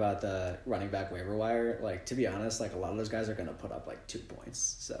complaining about the running back waiver wire. Like, to be honest, like, a lot of those guys are going to put up like 2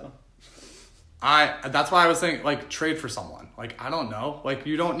 points. So that's why I was saying, like, trade for someone. Like, I don't know. Like,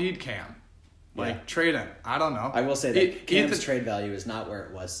 you don't need Cam. Like, trade him. I don't know. I will say that Cam's trade value is not where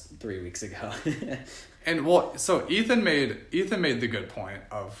it was 3 weeks ago. And so Ethan made the good point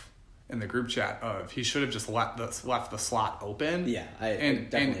in the group chat of he should have just left the slot open. Yeah, I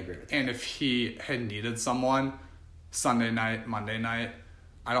definitely agree with that. And if he had needed someone Sunday night, Monday night,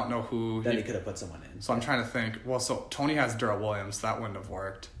 I don't know who. Then he could have put someone in. So I'm trying to think. Well, so Tony has Darrell Williams. So that wouldn't have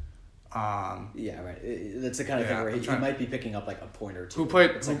worked. Yeah, right. That's the kind of thing where he might be picking up like a point or two.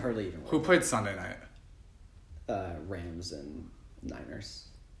 It's like hardly even. Who played Sunday night? Rams and Niners.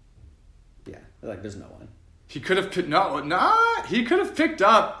 Yeah, like there's no one. He could have He could have picked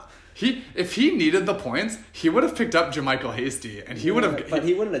up. If he needed the points, he would have picked up Jermichael Hasty, and he would have. But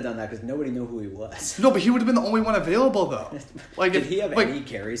he wouldn't have done that because nobody knew who he was. No, but he would have been the only one available though. Like, did he have any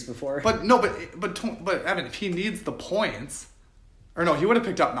carries before? But Evan, if he needs the points. Or no, he would have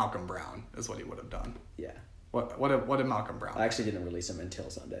picked up Malcolm Brown, is what he would have done. Yeah. What did Malcolm Brown? I actually didn't release him until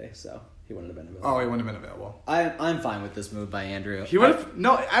Sunday, so he wouldn't have been available. Oh, he wouldn't have been available. I'm fine with this move by Andrew. He would have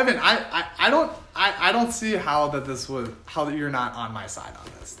Evan. I don't see how you're not on my side on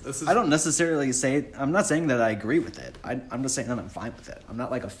this. I don't necessarily say. I'm not saying that I agree with it. I'm just saying that I'm fine with it. I'm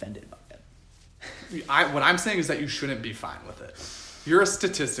not like offended by it. What I'm saying is that you shouldn't be fine with it. You're a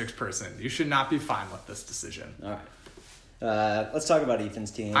statistics person. You should not be fine with this decision. All right. Let's talk about Ethan's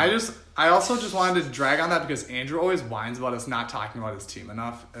team. I also just wanted to drag on that because Andrew always whines about us not talking about his team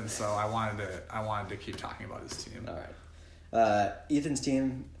enough, and so I wanted to keep talking about his team. All right. Ethan's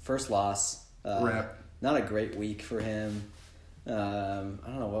team, first loss. Rip. Not a great week for him. I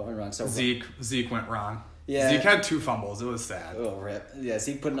don't know what went wrong. So Zeke went wrong. Yeah. Zeke had 2 fumbles. It was sad. Oh, rip. Yeah,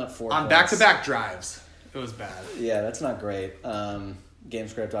 Zeke putting up 4 on back-to-back drives. It was bad. Yeah, that's not great. Game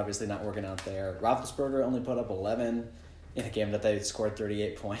script obviously not working out there. Roethlisberger only put up 11. In a game that they scored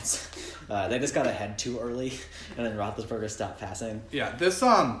 38 points. They just got ahead too early, and then Roethlisberger stopped passing. Yeah,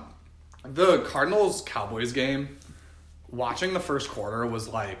 the Cardinals-Cowboys game, watching the first quarter was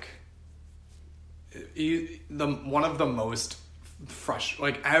like one of the most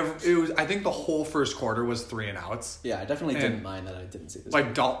frustrating. I think the whole first quarter was 3 and outs. Yeah, I definitely didn't mind that I didn't see this.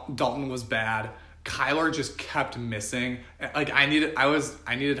 Like Dalton was bad. Kyler just kept missing. Like I needed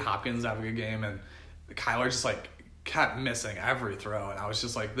Hopkins to have a good game, and Kyler just like kept missing every throw, and I was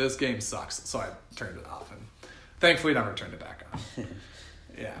just like, this game sucks. So I turned it off, and thankfully never turned it back on.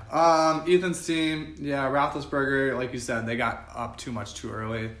 Yeah. Ethan's team, yeah, Roethlisberger, like you said, they got up too much too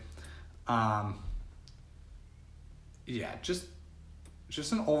early. Yeah, just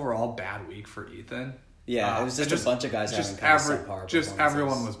just an overall bad week for Ethan. Yeah, it was just a bunch of guys having kind of subpar just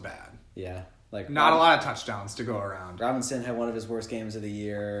everyone was bad. Yeah. Like not a lot of touchdowns to go around. Robinson had one of his worst games of the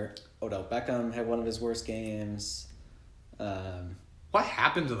year. Odell Beckham had one of his worst games. What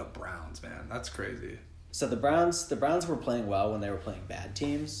happened to the Browns, man? That's crazy. So the Browns were playing well when they were playing bad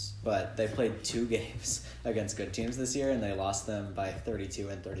teams, but they played 2 games against good teams this year, and they lost them by 32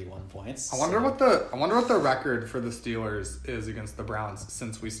 and 31 points. I wonder what the record for the Steelers is against the Browns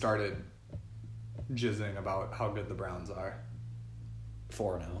since we started jizzing about how good the Browns are.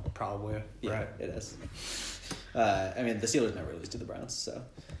 4-0. Probably. Yeah, right. It is. I mean, the Steelers never lose to the Browns, so.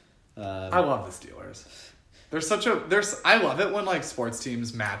 I love the Steelers. I love it when like sports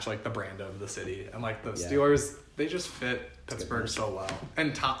teams match like the brand of the city, and like the Steelers, they just fit Pittsburgh so well,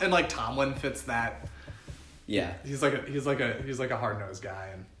 and Tomlin fits that. Yeah, he's like a hard nosed guy,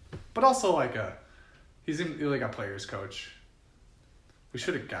 but also he's like a player's coach. We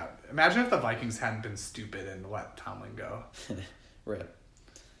should have got. Imagine if the Vikings hadn't been stupid and let Tomlin go. Rip.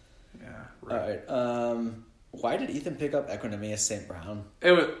 Yeah. Rip. All right. Why did Ethan pick up Equanimous St. Brown?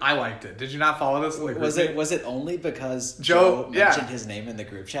 I liked it. Did you not follow this? Was it only because Joe mentioned his name in the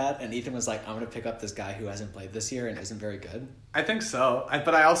group chat and Ethan was like, I'm going to pick up this guy who hasn't played this year and isn't very good? I think so.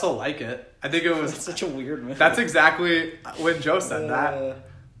 But I also like it. I think it was... That's such a weird move. That's exactly when Joe said that.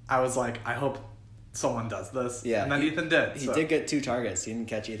 I was like, I hope someone does this. Yeah. And then Ethan did. He did get 2 targets. He didn't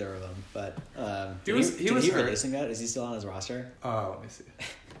catch either of them. But he was hurt. Releasing that? Is he still on his roster? Oh, let me see.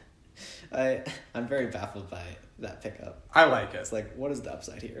 I'm very baffled by that pickup. I like it. It's like, what is the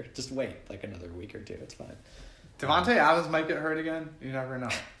upside here? Just wait like another week or 2. It's fine. Devontae Adams might get hurt again. You never know.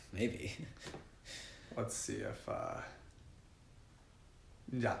 Maybe. Let's see if...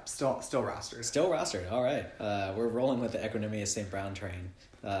 Yeah, still rostered. Still rostered. All right. We're rolling with the Equanimous St. Brown train.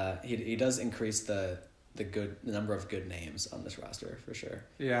 He does increase the number of good names on this roster for sure.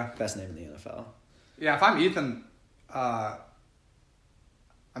 Yeah. Best name in the NFL. Yeah, if I'm Ethan...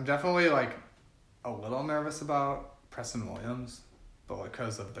 I'm definitely like a little nervous about Preston Williams, but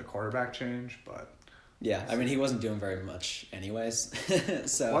because of the quarterback change. But yeah, I mean he wasn't doing very much anyways.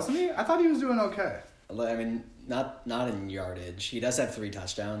 So wasn't he? I thought he was doing okay. I mean, not in yardage. He does have 3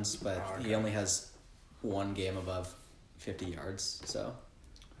 touchdowns, but he only has 1 game above 50 yards. So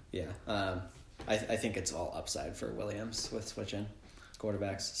yeah, I think it's all upside for Williams with switching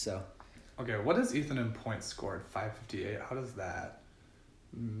quarterbacks. So okay, what is Ethan in points scored? 558. How does that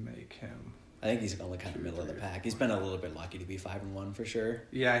make him? I think he's only kind of middle of the pack. He's been a little bit lucky to be 5-1 for sure.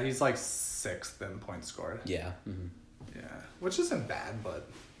 Yeah, he's like 6th in points scored. Yeah. Mm-hmm. Yeah, which isn't bad, but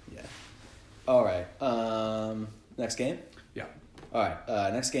yeah. All right. Next game. Yeah. All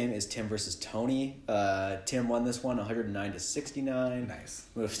right. Next game is Tim versus Tony. Tim won this one 109-69. Nice.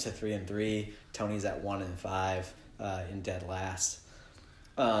 Moves to 3-3. Tony's at 1-5 in dead last.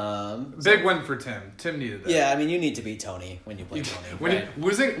 Big win for Tim. Tim needed that. Yeah, I mean, you need to beat Tony when you play Tony.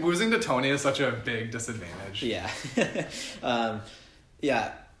 Losing to Tony is such a big disadvantage. Yeah.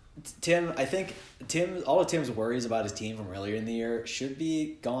 Yeah. Tim, I think all of Tim's worries about his team from earlier in the year should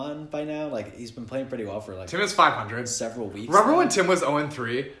be gone by now. Like, he's been playing pretty well for like... Tim is 500. Several weeks. Remember now? when Tim was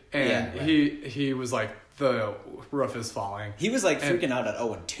 0-3 and yeah, right. he was like, the roof is falling. He was like freaking out at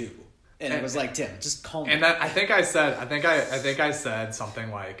 0-2. And it was like, Tim, just calm down. And then I think I said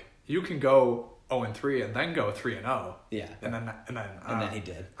something like, you can go 0-3 and then go 3-0. Yeah. And then he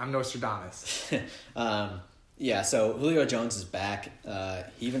did. I'm Nostradamus. Yeah, so Julio Jones is back.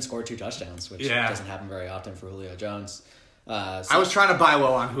 He even scored 2 touchdowns, which doesn't happen very often for Julio Jones. I was trying to buy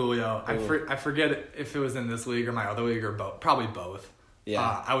low on Julio. I forget if it was in this league or my other league or both. Probably both.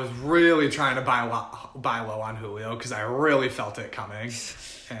 Yeah. I was really trying to buy low on Julio because I really felt it coming,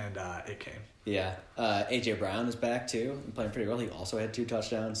 and it came. Yeah. A.J. Brown is back, too, and playing pretty well. He also had 2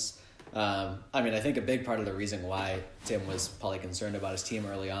 touchdowns. I mean, I think a big part of the reason why Tim was probably concerned about his team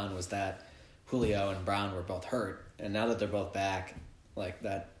early on was that Julio and Brown were both hurt, and now that they're both back, like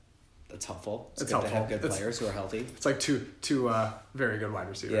that's helpful. It's good helpful to have good players who are healthy. It's like two very good wide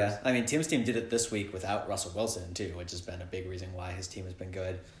receivers. Yeah, I mean, Tim's team did it this week without Russell Wilson too, which has been a big reason why his team has been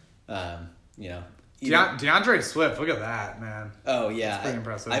good. DeAndre Swift, look at that, man. Oh yeah, that's pretty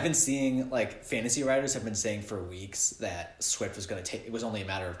impressive. I've been seeing like fantasy writers have been saying for weeks that Swift was going to take. It was only a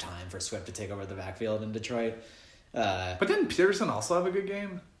matter of time for Swift to take over the backfield in Detroit. But didn't Peterson also have a good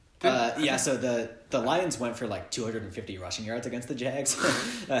game? So the Lions went for like 250 rushing yards against the Jags.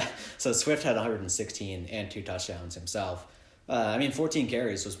 So Swift had 116 and 2 touchdowns himself. 14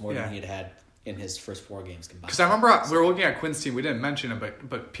 carries was more than he had in his first 4 games combined. Because I remember we were looking at Quinn's team. We didn't mention it,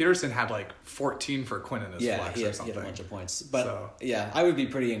 but Peterson had like 14 for Quinn in his flex or something. He had a bunch of points. But I would be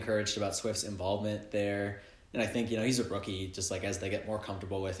pretty encouraged about Swift's involvement there. And I think, he's a rookie, just like as they get more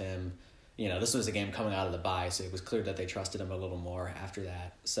comfortable with him. This was a game coming out of the bye, so it was clear that they trusted him a little more after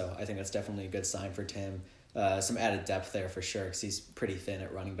that. So I think that's definitely a good sign for Tim. Some added depth there for sure, because he's pretty thin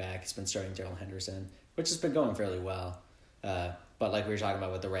at running back. He's been starting Darrell Henderson, which has been going fairly well. But like we were talking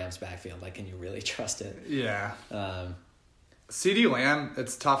about with the Rams backfield, like, can you really trust it? Yeah. CeeDee Lamb,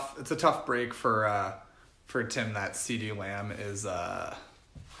 it's tough. It's a tough break for Tim that CeeDee Lamb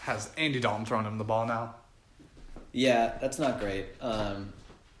has Andy Dalton throwing him the ball now. Yeah, that's not great.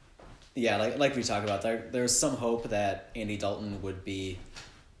 Yeah, like we talked about, there's some hope that Andy Dalton would be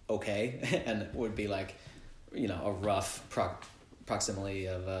okay and would be like, a rough proximity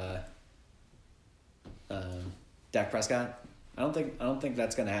of Dak Prescott. I don't think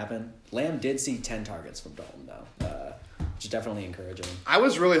that's going to happen. Lamb did see 10 targets from Dalton though, which is definitely encouraging. I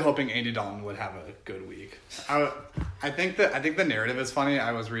was really hoping Andy Dalton would have a good week. I think the narrative is funny.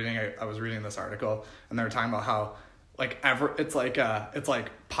 I was reading this article and they were talking about how it's like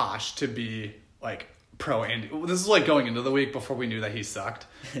posh to be like pro Andy. This is like going into the week before we knew that he sucked.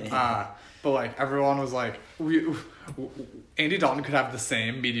 But like everyone was like, Andy Dalton could have the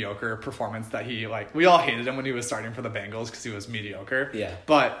same mediocre performance that we all hated him when he was starting for the Bengals because he was mediocre. Yeah.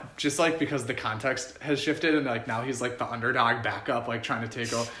 But just like because the context has shifted and like now he's like the underdog backup, like trying to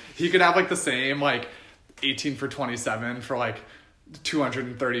take over, he could have like the same like 18 for 27 for like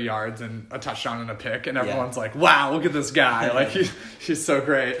 230 yards and a touchdown and a pick, and everyone's like, wow, look at this guy. Like he's so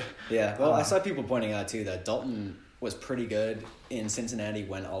great. Yeah. Well, I saw people pointing out too that Dalton was pretty good in Cincinnati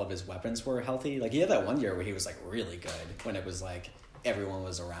when all of his weapons were healthy. Like he had that one year where he was like really good when it was like everyone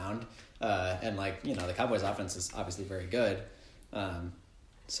was around. And like, the Cowboys offense is obviously very good.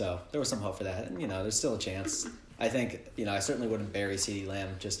 So there was some hope for that. And, there's still a chance. I think, I certainly wouldn't bury CeeDee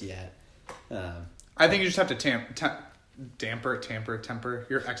Lamb just yet. I think you just have to temper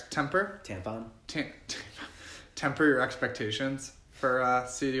your expectations for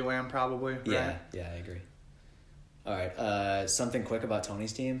CeeDee Lamb probably. Right? Yeah, I agree. All right, something quick about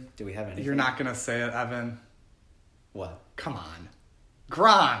Tony's team. Do we have anything? You're not gonna say it, Evan. What? Come on,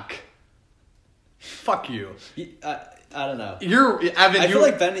 Gronk. Fuck you. I don't know. Evan. I feel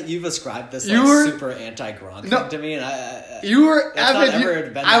like Ben, you've ascribed this super anti-Gronk thing to me, and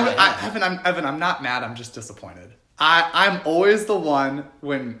Evan. I'm not mad. I'm just disappointed. I'm always the one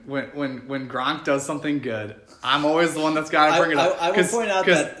when Gronk does something good. I'm always the one that's got to bring it up. I will point out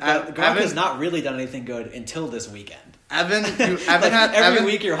that Gronk has not really done anything good until this weekend. Evan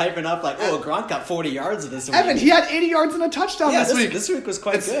week you're hyping up like, Gronk got 40 yards this week. Evan, he had 80 yards and a touchdown this week. This week was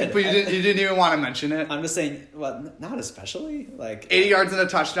quite good. But you didn't even want to mention it. I'm just saying, well, not especially. 80 yards and a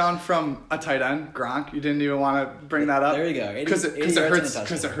touchdown from a tight end, Gronk. You didn't even want to bring that up. There you go. Because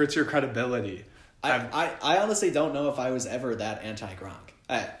it hurts your credibility. I honestly don't know if I was ever that anti-Gronk.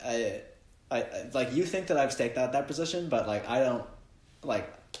 I like, you think that I've staked out that position, but I don't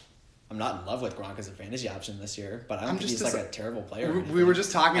I'm not in love with Gronk as a fantasy option this year, but I don't think he's a terrible player. We were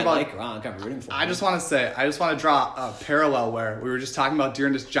just talking about Gronk. I'm rooting for him. I just want to draw a parallel where we were just talking about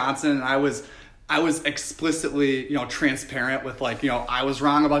Dearness Johnson, and I was explicitly, transparent with I was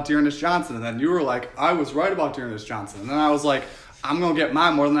wrong about Dearness Johnson, and then you were like, I was right about Dearness Johnson, and then I was like, I'm gonna get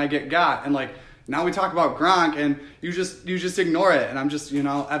mine more than I get got, and now we talk about Gronk, and you just ignore it, and I'm just,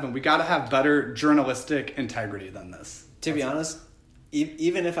 Evan, we got to have better journalistic integrity than this. To be honest,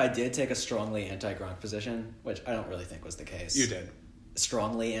 even if I did take a strongly anti-Gronk position, which I don't really think was the case. You did.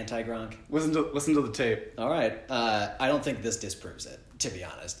 Strongly anti-Gronk? Listen to the tape. All right. I don't think this disproves it, to be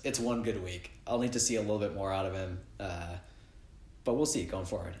honest. It's one good week. I'll need to see a little bit more out of him, but we'll see going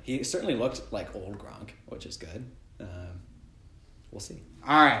forward. He certainly looked like old Gronk, which is good. We'll see.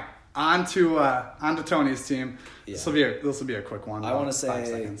 All right. On to Tony's team. Yeah. This will be a quick one. I want to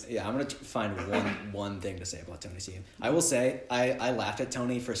say, I'm going to find one thing to say about Tony's team. I will say I laughed at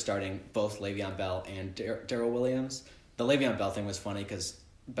Tony for starting both Le'Veon Bell and Darrell Williams. The Le'Veon Bell thing was funny because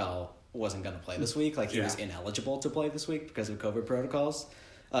Bell wasn't going to play this week. He was ineligible to play this week because of COVID protocols.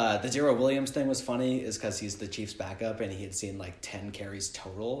 The Darrell Williams thing was funny is because he's the Chiefs' backup and he had seen 10 carries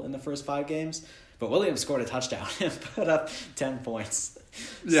total in the first 5 games. But Williams scored a touchdown and put up 10 points.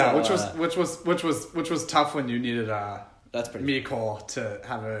 Yeah, so, which was tough when you needed that's pretty Mecole to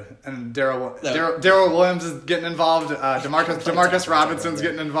have and Darrell Williams is getting involved. Demarcus Robinson's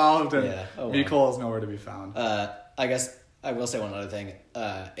getting involved, and Mecole is nowhere to be found. I guess I will say one other thing.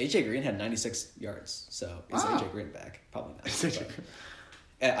 AJ Green had 96 yards, so is AJ Green back? Probably not.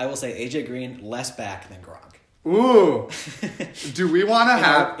 I will say AJ Green less back than Gronk. Ooh, do we want to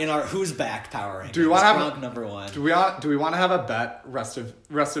have in our who's back power rankings? Do we want to have Gronk number 1? Do we want to have a bet rest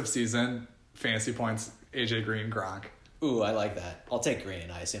of season fantasy points AJ Green Gronk? Ooh, I like that. I'll take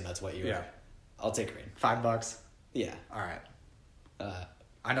Green. I assume that's what you. Yeah. I'll take green. $5? Yeah. All right.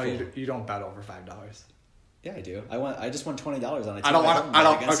 I know cool. you don't bet over $5. Yeah, I do. I just won $20 on a team. I don't want to. I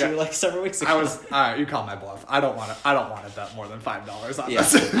don't. Okay. You like several weeks ago. All right. You call my bluff. I don't want to bet more than $5 on Yeah,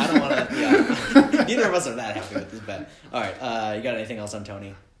 this. I don't want to. Yeah. Neither of us are that happy with this bet. All right. You got anything else on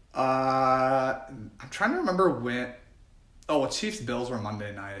Tony? I'm trying to remember when. Oh, well, Chiefs Bills were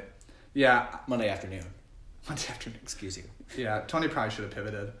Monday night. Yeah, Monday afternoon. Monday afternoon. Excuse you. Yeah, Tony probably should have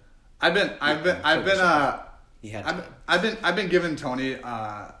pivoted. I've been giving Tony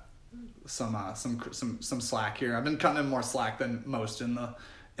some slack here. I've been cutting him more slack than most in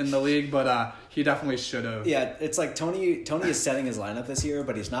the league, but he definitely should have. Yeah, it's like Tony is setting his lineup this year,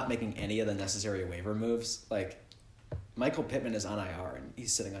 but he's not making any of the necessary waiver moves. Like Michael Pittman is on IR and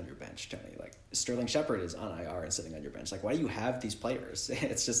he's sitting on your bench, Tony. Like Sterling Shepard is on IR and sitting on your bench. Like, why do you have these players?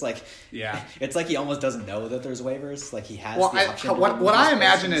 It's just like, yeah, it's like he almost doesn't know that there's waivers. Like he has. Well, the option what I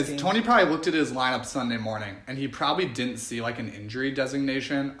imagine is Tony probably looked at his lineup Sunday morning and he probably didn't see like an injury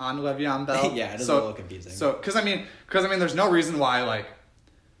designation on Le'Veon Bell. Yeah, it is a little confusing. So, because I mean, there's no reason why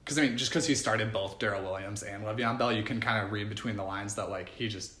just because he started both Darrell Williams and Le'Veon Bell, you can kind of read between the lines that like he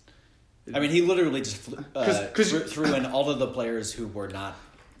just. I mean, he literally just threw in all of the players who were not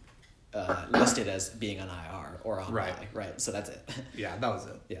listed as being on IR or on right. IR, right? So that's it. Yeah, that was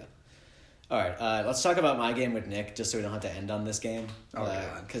it. Yeah. All right, let's talk about my game with Nick, just so we don't have to end on this game.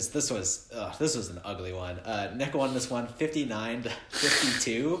 God. Because this was an ugly one. Nick won this one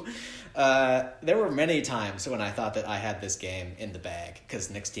 59-52. There were many times when I thought that I had this game in the bag because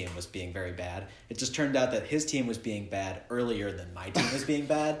Nick's team was being very bad. It just turned out that his team was being bad earlier than my team was being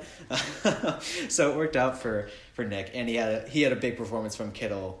bad. So it worked out for Nick, and he had a big performance from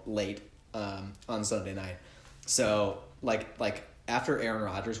Cuddle late on Sunday night. So like after Aaron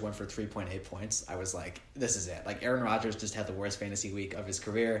Rodgers went for 3.8 points, I was like, this is it. Like, Aaron Rodgers just had the worst fantasy week of his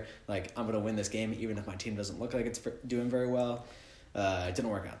career. Like, I'm going to win this game even if my team doesn't look like it's doing very well. It didn't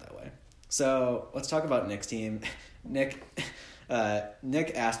work out that way. So let's talk about Nick's team. Nick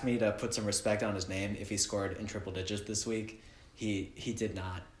asked me to put some respect on his name if he scored in triple digits this week. He did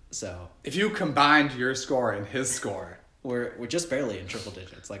not. So if you combined your score and his score, we're just barely in triple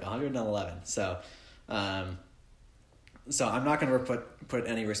digits, like 111. So I'm not going to put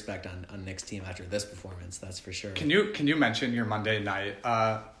any respect on Nick's team after this performance. That's for sure. Can you mention your Monday night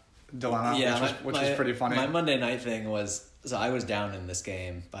dilemma? Yeah, which was pretty funny. My Monday night thing was, so I was down in this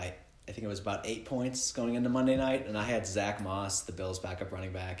game by, I think it was about 8 points going into Monday night, and I had Zach Moss, the Bills' backup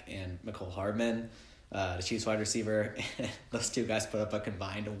running back, and Mecole Hardman, the Chiefs wide receiver. Those two guys put up a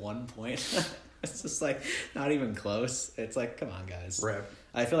combined 1 point. It's just like not even close. It's like, come on, guys. Rip.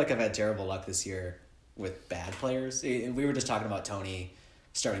 I feel like I've had terrible luck this year with bad players. We were just talking about Tony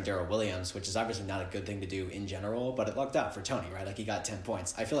starting Darrell Williams, which is obviously not a good thing to do in general, but it lucked out for Tony, right? Like, he got 10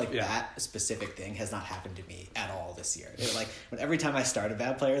 points. I feel like that specific thing has not happened to me at all this year. Like, when every time I start a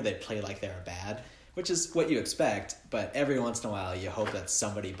bad player, they play like they're bad, which is what you expect, but every once in a while, you hope that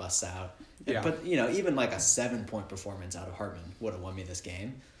somebody busts out. Yeah. But, even like a 7-point performance out of Hartman would have won me this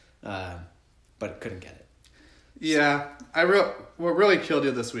game, but couldn't get it. Yeah. What really killed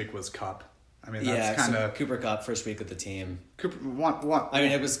you this week was Cup. I mean, that's kind of... Cooper Kupp, first week with the team. I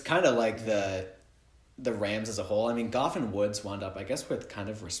mean, it was kind of like the Rams as a whole. I mean, Goff and Woods wound up, I guess, with kind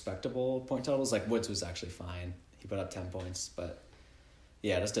of respectable point totals. Like, Woods was actually fine. He put up 10 points. But,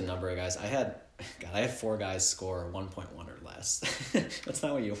 yeah, just a number of guys. I had 4 guys score 1.1 or less. That's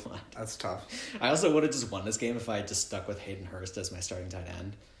not what you want. That's tough. I also would have just won this game if I had just stuck with Hayden Hurst as my starting tight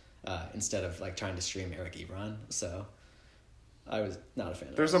end instead of, like, trying to stream Eric Ebron. So... I was not a fan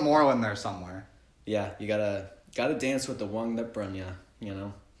of it. There's a moral in there somewhere. Yeah, you gotta dance with the one that brung you,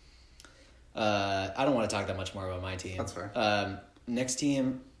 I don't want to talk that much more about my team. That's fair. Next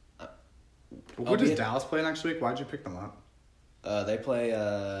team... Who does Dallas play next week? Why'd you pick them up? They play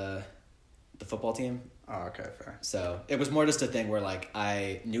the football team. Oh, okay, fair. So it was more just a thing where, like,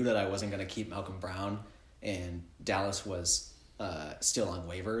 I knew that I wasn't going to keep Malcolm Brown, and Dallas was... still on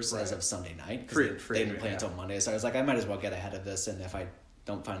waivers as of Sunday night because they didn't play until Monday. So I was like, I might as well get ahead of this, and if I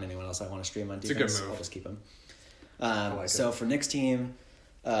don't find anyone else I want to stream on defense, I'll just keep him. So for Nick's team,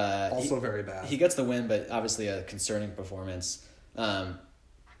 also very bad. He gets the win, but obviously a concerning performance.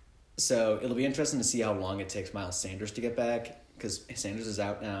 So it'll be interesting to see how long it takes Miles Sanders to get back because Sanders is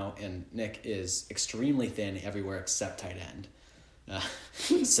out now, and Nick is extremely thin everywhere except tight end.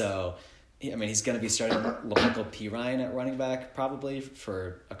 So I mean, he's going to be starting Michael P. Ryan at running back probably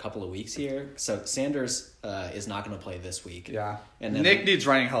for a couple of weeks here. So Sanders is not going to play this week. Yeah. And then Nick needs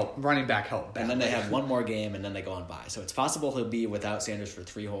running back help. And then they have one more game, and then they go on bye. So it's possible he'll be without Sanders for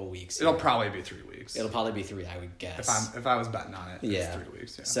 3 whole weeks. It'll probably be 3 weeks. It'll probably be 3, I would guess. If I was betting on it, it's 3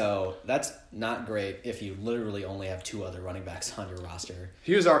 weeks. Yeah. So that's not great if you literally only have 2 other running backs on your roster.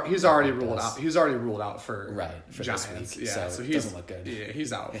 He's already ruled out. He's already ruled out for Giants. This week. Yeah, so he doesn't look good. Yeah,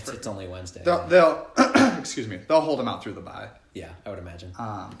 he's out. It's only Wednesday. They'll excuse me. They'll hold him out through the bye. Yeah, I would imagine.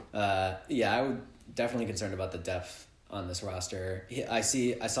 I would definitely concerned about the depth on this roster. I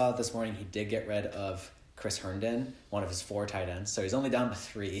saw this morning he did get rid of Chris Herndon, one of his 4 tight ends, so he's only down to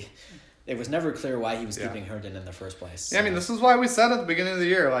 3. It was never clear why he was keeping Herndon in the first place. So. Yeah, I mean, this is why we said at the beginning of the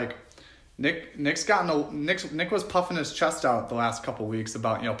year, like Nick was puffing his chest out the last couple weeks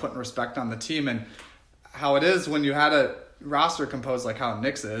about putting respect on the team and how it is when you had a roster composed like how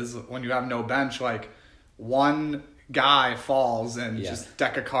Nick's is, when you have no bench, like one guy falls and just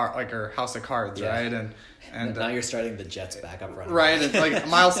deck a card like or house of cards, right? And now you're starting the Jets back up running. Right, and like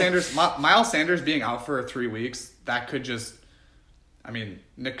Miles Sanders being out for 3 weeks, that could just, I mean,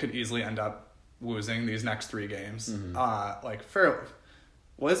 Nick could easily end up losing these next 3 games. Isn't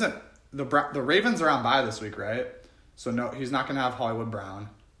the Ravens are on bye this week, right? So no, he's not gonna have Hollywood Brown.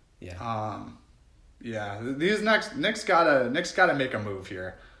 Yeah. Nick's gotta make a move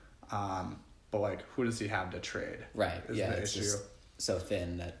here. But like, who does he have to trade? Right. Is yeah. the It's issue. just so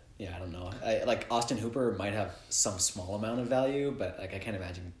thin that I don't know. Like Austin Hooper might have some small amount of value, but like I can't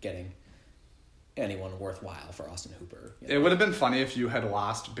imagine getting anyone worthwhile for Austin Hooper. It would have been funny if you had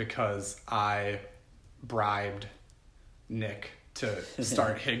lost because I bribed Nick to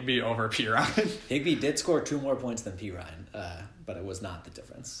start Higbee over P. Ryan. Higbee did score 2 more points than P. Ryan, but it was not the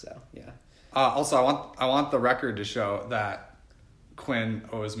difference. So yeah. Also, I want the record to show that Quinn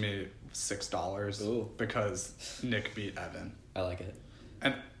owes me $6 because Nick beat Evan. I like it.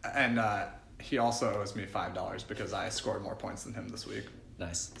 And he also owes me $5 because I scored more points than him this week.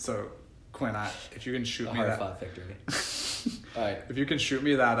 Nice. So Quinn, if you can shoot me hard that fought victory. All right. If you can shoot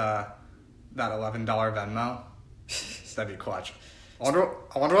me that $11 Venmo, that'd be clutch. I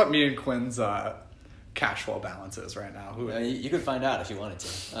wonder what me and Quinn's cash flow balance is right now. You could find out if you wanted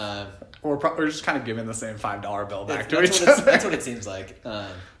to. We're just kind of giving the same $5 bill back to each other. That's what it seems like.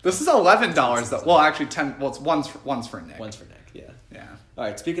 This is $11 though. Well, actually 10. Well, it's one's for Nick. One's for Nick. Yeah. Yeah. All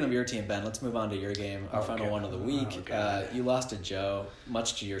right. Speaking of your team, Ben, let's move on to your game. Our final one of the week. You lost to Joe,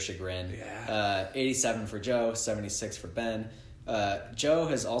 much to your chagrin. Yeah. 87 for Joe, 76 for Ben. Joe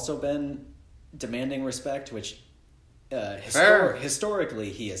has also been demanding respect, which historically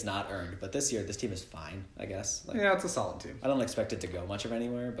he has not earned. But this year, this team is fine, I guess. Yeah, it's a solid team. I don't expect it to go much of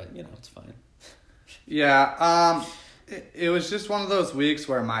anywhere, but it's fine. Yeah. It was just one of those weeks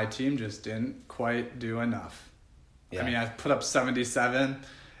where my team just didn't quite do enough. Yeah. I mean, I put up 77,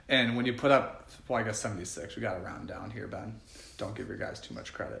 and when you put up, I guess 76, we got to round down here, Ben. Don't give your guys too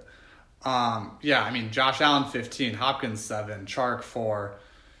much credit. I mean, Josh Allen 15, Hopkins 7, Chark 4,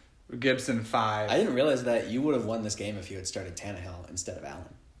 Gibson 5. I didn't realize that you would have won this game if you had started Tannehill instead of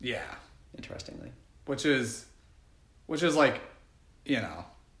Allen. Yeah. Interestingly. Which is like,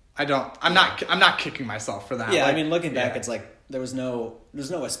 I'm not kicking myself for that. Yeah, I mean, looking back, it's like there's no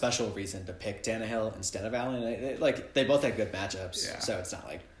special reason to pick Tannehill instead of Allen. They both had good matchups, so it's not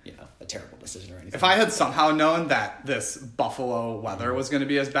like a terrible decision or anything. If I had somehow known that this Buffalo weather was going to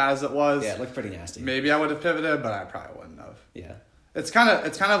be as bad as it was, it looked pretty nasty. Maybe I would have pivoted, but I probably wouldn't have. Yeah, it's kind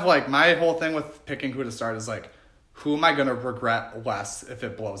of like my whole thing with picking who to start is like, who am I going to regret less if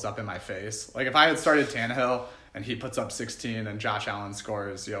it blows up in my face? Like if I had started Tannehill and he puts up 16 and Josh Allen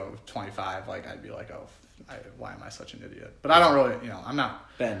scores 25, like I'd be like, oh, why am I such an idiot? But I don't really, I'm not.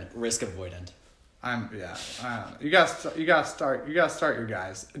 Ben, risk avoidant. I don't know. You gotta start your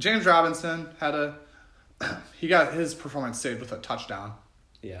guys. James Robinson he got his performance saved with a touchdown.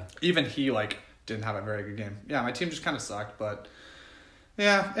 Yeah. Even he didn't have a very good game. Yeah, my team just kind of sucked, but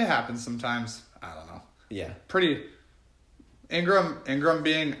yeah, it happens sometimes. I don't know. Yeah. Pretty Ingram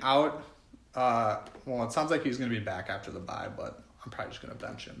being out. Well, it sounds like he's gonna be back after the bye, but I'm probably just gonna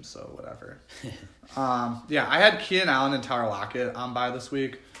bench him, so whatever. I had Keenan Allen and Tyler Lockett on bye this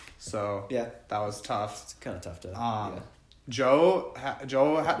week. So that was tough. It's kind of tough to. Joe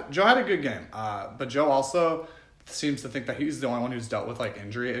had a good game, but Joe also seems to think that he's the only one who's dealt with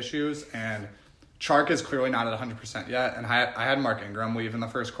injury issues, and Chark is clearly not at 100% yet. And I had Mark Ingram leave in the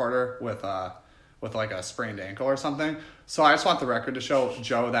first quarter with a sprained ankle or something. So I just want the record to show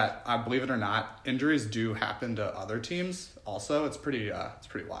Joe that, believe it or not, injuries do happen to other teams. Also, it's pretty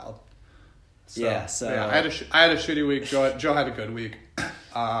wild. So, I had a shitty week. Joe had a good week.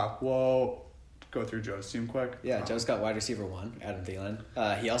 We'll go through Joe's team quick. Yeah, Joe's got wide receiver 1, Adam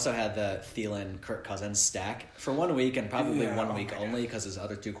Thielen. He also had the Thielen-Kirk Cousins stack for 1 week and probably 1 week only because his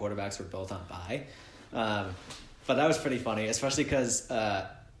other 2 quarterbacks were both on bye. But that was pretty funny, especially because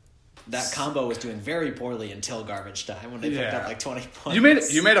that combo was doing very poorly until garbage time when they picked up like 20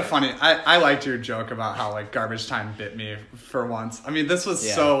 points. You made a funny. I liked your joke about how like garbage time bit me for once. I mean, this was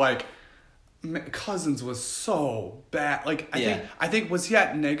so like Cousins was so bad. Like I think was he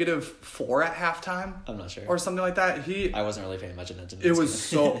at -4 at halftime? I'm not sure. Or something like that. I wasn't really paying much attention to it.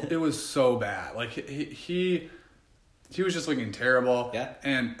 It was so bad. Like he was just looking terrible. Yeah.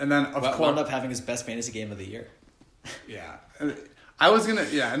 And then of course wound up having his best fantasy game of the year. Yeah. I was gonna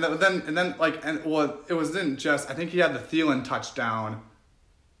and then it wasn't just I think he had the Thielen touchdown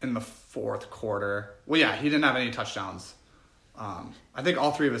in the 4th quarter. Well, yeah, he didn't have any touchdowns. I think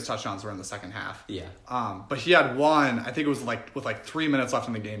all 3 of his touchdowns were in the second half. Yeah. But he had one, I think it was with 3 minutes left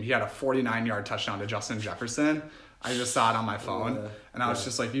in the game, he had a 49-yard touchdown to Justin Jefferson. I just saw it on my phone, and I was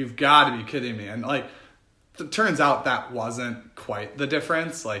just like, you've got to be kidding me. And like, it turns out that wasn't quite the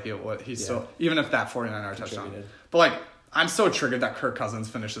difference. Like, still, even if that 49-yard touchdown. But like, I'm so triggered that Kirk Cousins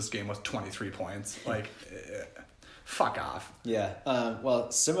finished this game with 23 points. Like, fuck off. Yeah.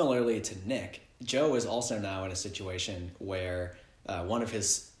 Well, similarly to Nick, Joe is also now in a situation where one of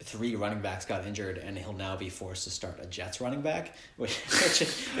his 3 running backs got injured, and he'll now be forced to start a Jets running back, which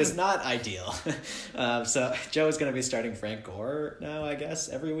is not ideal. So Joe is going to be starting Frank Gore now, I guess,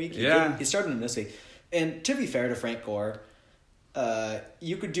 every week. He's starting him this week. And to be fair to Frank Gore,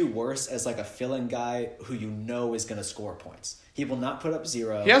 you could do worse as like a fill-in guy who you know is going to score points. He will not put up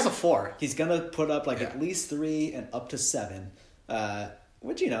 0. He has a 4. He's going to put up at least 3 and up to 7,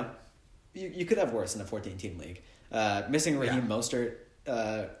 which, you could have worse in a 14-team league. Missing Raheem Mostert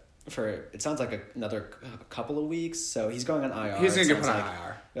for, it sounds like another couple of weeks, so he's going on IR. He's going to get put on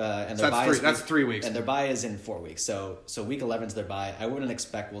IR. And so that's 3 weeks. And their bye is in 4 weeks. So week 11's their bye. I wouldn't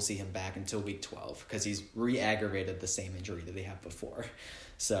expect we'll see him back until week 12 because he's re-aggravated the same injury that he had before.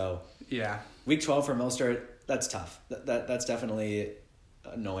 So week 12 for Mostert, that's tough. That's definitely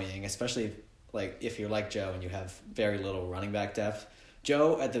annoying, especially if you're like Joe and you have very little running back depth.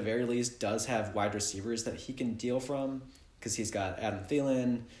 Joe, at the very least, does have wide receivers that he can deal from because he's got Adam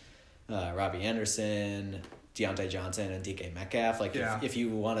Thielen, Robbie Anderson, Deontay Johnson, and DK Metcalf. If you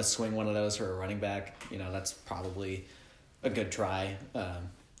want to swing one of those for a running back, that's probably a good try.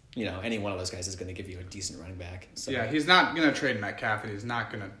 Any one of those guys is going to give you a decent running back. So. Yeah, he's not going to trade Metcalf, and he's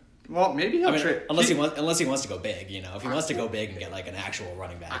not going to. Well, maybe he'll trade unless he wants to go big. If he wants to go big and get an actual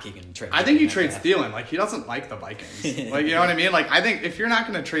running back, he can trade. I think he trades Thielen. He doesn't like the Vikings. You know what I mean? I think if you're not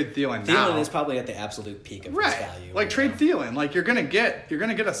going to trade Thielen now, is probably at the absolute peak of his value. Trade Thielen. You're going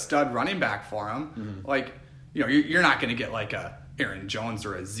to get a stud running back for him. Mm-hmm. You're not going to get a Aaron Jones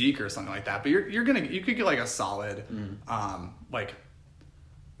or a Zeke or something like that, but you could get a solid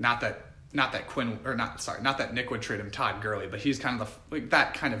not that Nick would trade him Todd Gurley, but he's kind of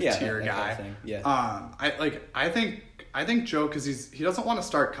that kind of tier guy. Kind of thing. I think Joe, because he doesn't want to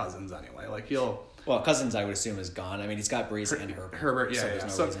start Cousins anyway. Cousins I would assume is gone. I mean, he's got Breeze and Herbert.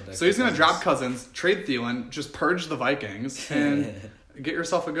 So he's gonna drop Cousins, trade Thielen, just purge the Vikings, and get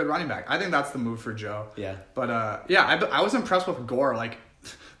yourself a good running back. I think that's the move for Joe. Yeah. But I was impressed with Gore.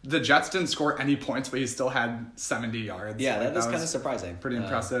 The Jets didn't score any points, but he still had 70 yards. Yeah, that was kind of surprising. Pretty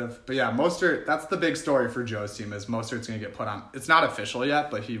impressive. But yeah, Mostert, that's the big story for Joe's team is Mostert's going to get put on. It's not official yet,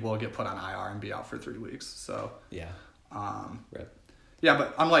 but he will get put on IR and be out for 3 weeks. So yeah. Rip. Yeah,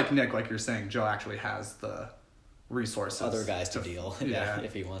 but unlike Nick, like you're saying, Joe actually has the resources. Other guys to deal,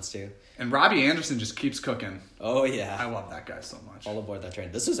 if he wants to. And Robbie Anderson just keeps cooking. Oh, yeah. I love that guy so much. All aboard that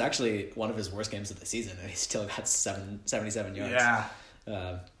train. This was actually one of his worst games of the season, and he still got 77 yards. Yeah.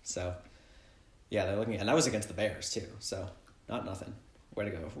 They're looking, and that was against the Bears too. So not nothing. Way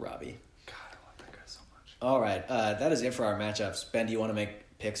to go, Robbie. God, I love that guy so much. All right, that is it for our matchups. Ben, do you want to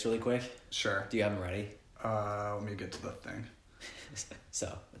make picks really quick? Sure. Do you have them ready? Let me get to the thing.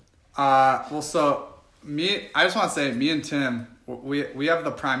 I just want to say, me and Tim, we have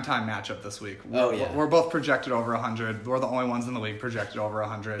the primetime matchup this week. We're both projected over 100. We're the only ones in the league projected over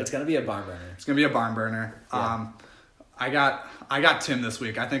 100. It's gonna be a barn burner. Yeah. I got Tim this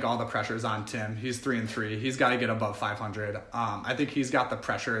week. I think all the pressure's on Tim. He's 3-3. He's got to get above 500. I think he's got the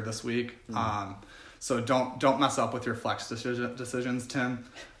pressure this week. So don't mess up with your flex decisions, Tim.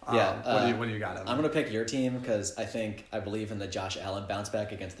 What do you got? I'm gonna pick your team because I believe in the Josh Allen bounce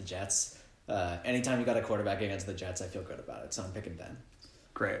back against the Jets. Anytime you got a quarterback against the Jets, I feel good about it. So I'm picking Ben.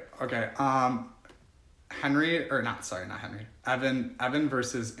 Great. Okay. Evan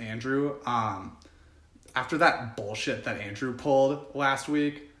versus Andrew. after that bullshit that Andrew pulled last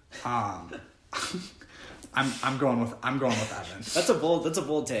week, I'm going with Evan. That's a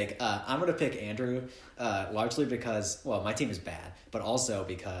bold take. I'm gonna pick Andrew, largely because my team is bad, but also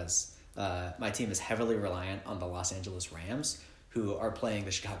because my team is heavily reliant on the Los Angeles Rams, who are playing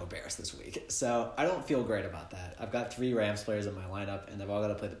the Chicago Bears this week. So I don't feel great about that. I've got 3 Rams players in my lineup, and they've all got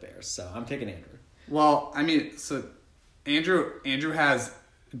to play the Bears. So I'm picking Andrew. Well, I mean, so Andrew has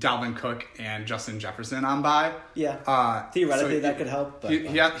Dalvin Cook and Justin Jefferson on bye. Yeah. Theoretically, that could help. But,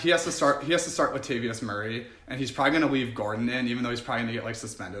 he has to start. He has to start with Latavius Murray, and he's probably going to leave Gordon in, even though he's probably going to get like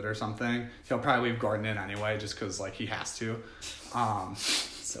suspended or something. He'll probably leave Gordon in anyway, just because like he has to.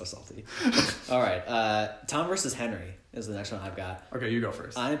 So salty. All right. Tom versus Henry is the next one I've got. Okay, you go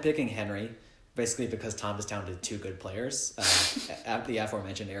first. I'm picking Henry, basically because Tom is down to 2 good players, the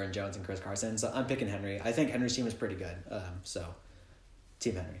aforementioned Aaron Jones and Chris Carson. So I'm picking Henry. I think Henry's team is pretty good. So,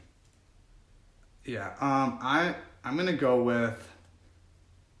 Team Henry. Yeah. I'm gonna go with.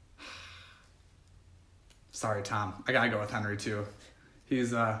 Sorry, Tom. I gotta go with Henry too.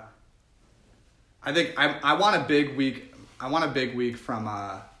 He's I think I want a big week. I want a big week from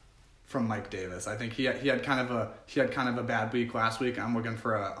Mike Davis. I think he had kind of a bad week last week. I'm looking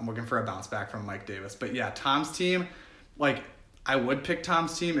for a bounce back from Mike Davis. But yeah, Tom's team, like I would pick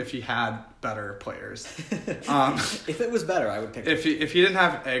Tom's team if he had better players. If it was better, I would pick. If he didn't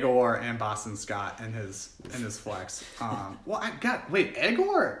have Aguilar and Boston Scott in his flex.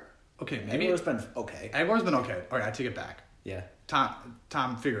 Aguilar. Okay, maybe Aguilar's been okay. Aguilar's been okay. All right, I take it back. Yeah.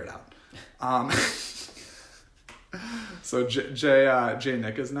 Tom, figure it out. So Jay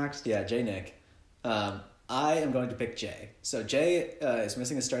Nick is next. Yeah, Jay Nick. I am going to pick Jay. So Jay is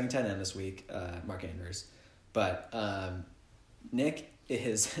missing a starting tight end this week, Mark Andrews, but Nick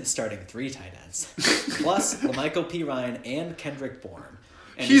is starting 3 tight ends, plus LaMichael P. Ryan and Kendrick Bourne.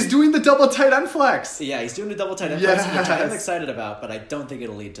 And he's doing the double tight end flex. Yeah, he's doing the double tight end flex, which I am excited about, but I don't think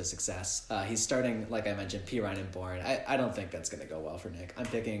it'll lead to success. He's starting, like I mentioned, P. Ryan and Bourne. I don't think that's going to go well for Nick. I'm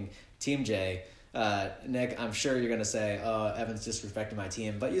picking Team J. Nick, I'm sure you're going to say, oh, Evan's disrespecting my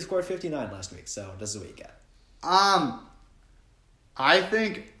team, but you scored 59 last week, so this is what you get. I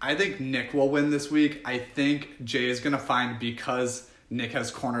think Nick will win this week. I think Jay is going to find, because Nick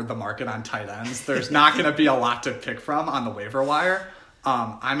has cornered the market on tight ends, there's not going to be a lot to pick from on the waiver wire.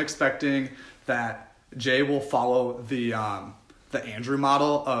 I'm expecting that Jay will follow the Andrew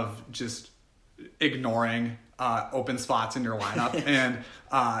model of just ignoring open spots in your lineup. And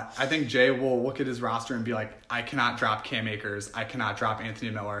I think Jay will look at his roster and be like, I cannot drop Cam Akers. I cannot drop Anthony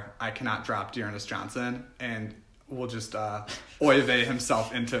Miller. I cannot drop Dearness Johnson. And will just oy vey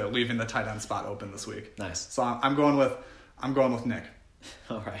himself into leaving the tight end spot open this week. Nice. So I'm going with Nick.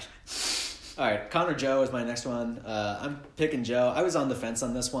 All right. Connor Joe is my next one. I'm picking Joe. I was on the fence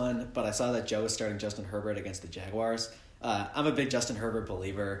on this one, but I saw that Joe was starting Justin Herbert against the Jaguars. I'm a big Justin Herbert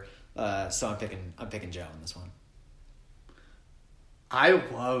believer, so I'm picking Joe on this one. I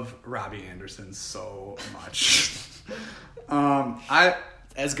love Robbie Anderson so much.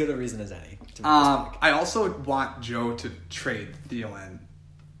 As good a reason as any. I also want Joe to trade Thielen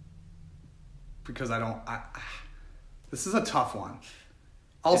because this is a tough one.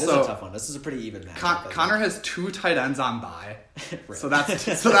 Also, it is a tough one. This is a pretty even match. Connor has 2 tight ends on bye, right. so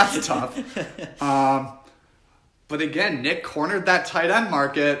that's tough. But again, Nick cornered that tight end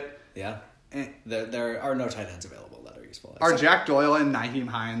market. Yeah, there are no tight ends available that are useful. Are Jack Doyle and Nyheim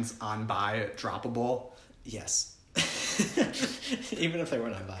Hines on bye droppable? Yes. Even if they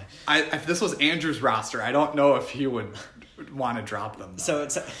weren't on bye. If this was Andrew's roster, I don't know if he would want to drop them. Though.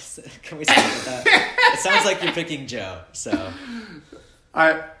 So can we start with that? It sounds like you're picking Joe. So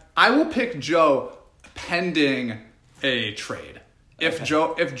I will pick Joe pending a trade. If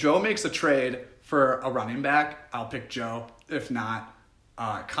Joe makes a trade for a running back, I'll pick Joe. If not,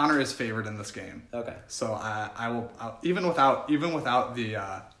 Connor is favored in this game. Okay. So I'll even without the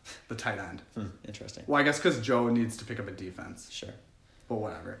tight end. Interesting. Well, I guess because Joe needs to pick up a defense. Sure. But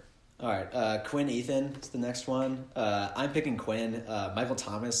whatever. All right. Quinn Ethan is the next one. I'm picking Quinn. Michael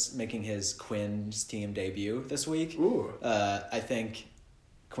Thomas making his Quinn's team debut this week. Ooh. I think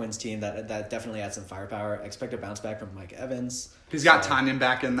Quinn's team that definitely adds some firepower. I expect a bounce back from Mike Evans. He's got Tanyan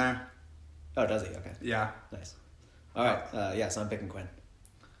back in there. Oh, does he? Okay. Yeah. Nice. All right. So I'm picking Quinn.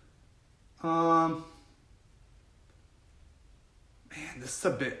 Man, this is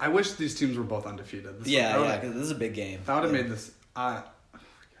a big. I wish these teams were both undefeated. Because this is a big game. That would have made this.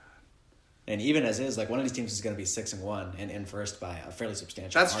 And even as is, like one of these teams is going to be 6-1 and in first by a fairly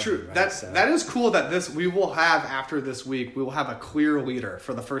substantial margin. That's true. Right? That is cool that we will have after this week. We will have a clear leader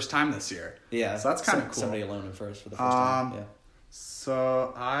for the first time this year. Yeah, so that's kind of cool. Somebody alone in first for the first time. Yeah.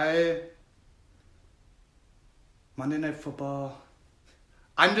 So Monday Night Football.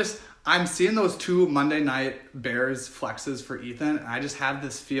 I'm seeing those two Monday night Bears flexes for Ethan, and I just have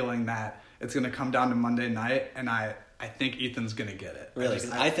this feeling that it's going to come down to Monday night, and I think Ethan's going to get it. Really?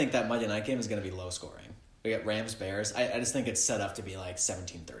 Because I think that Monday night game is going to be low scoring. We got Rams-Bears. I just think it's set up to be like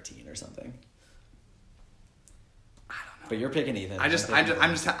 17-13 or something. I don't know. But you're picking Ethan. I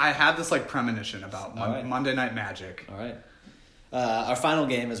have this like premonition about Monday Night Magic. All right. Our final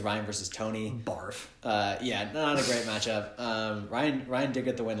game is Ryan versus Tony. Barf. Yeah, not a great matchup. Ryan did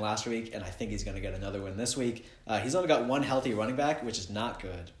get the win last week, and I think he's going to get another win this week. He's only got one healthy running back, which is not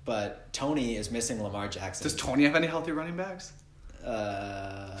good. But Tony is missing Lamar Jackson. Does Tony have any healthy running backs?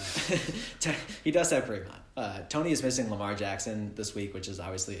 He does have Kareem. Tony is missing Lamar Jackson this week, which is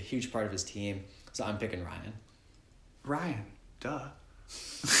obviously a huge part of his team. So I'm picking Ryan. Ryan, duh.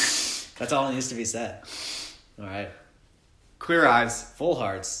 That's all that needs to be said. All right. Clear eyes. Full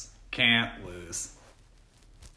hearts. Can't lose.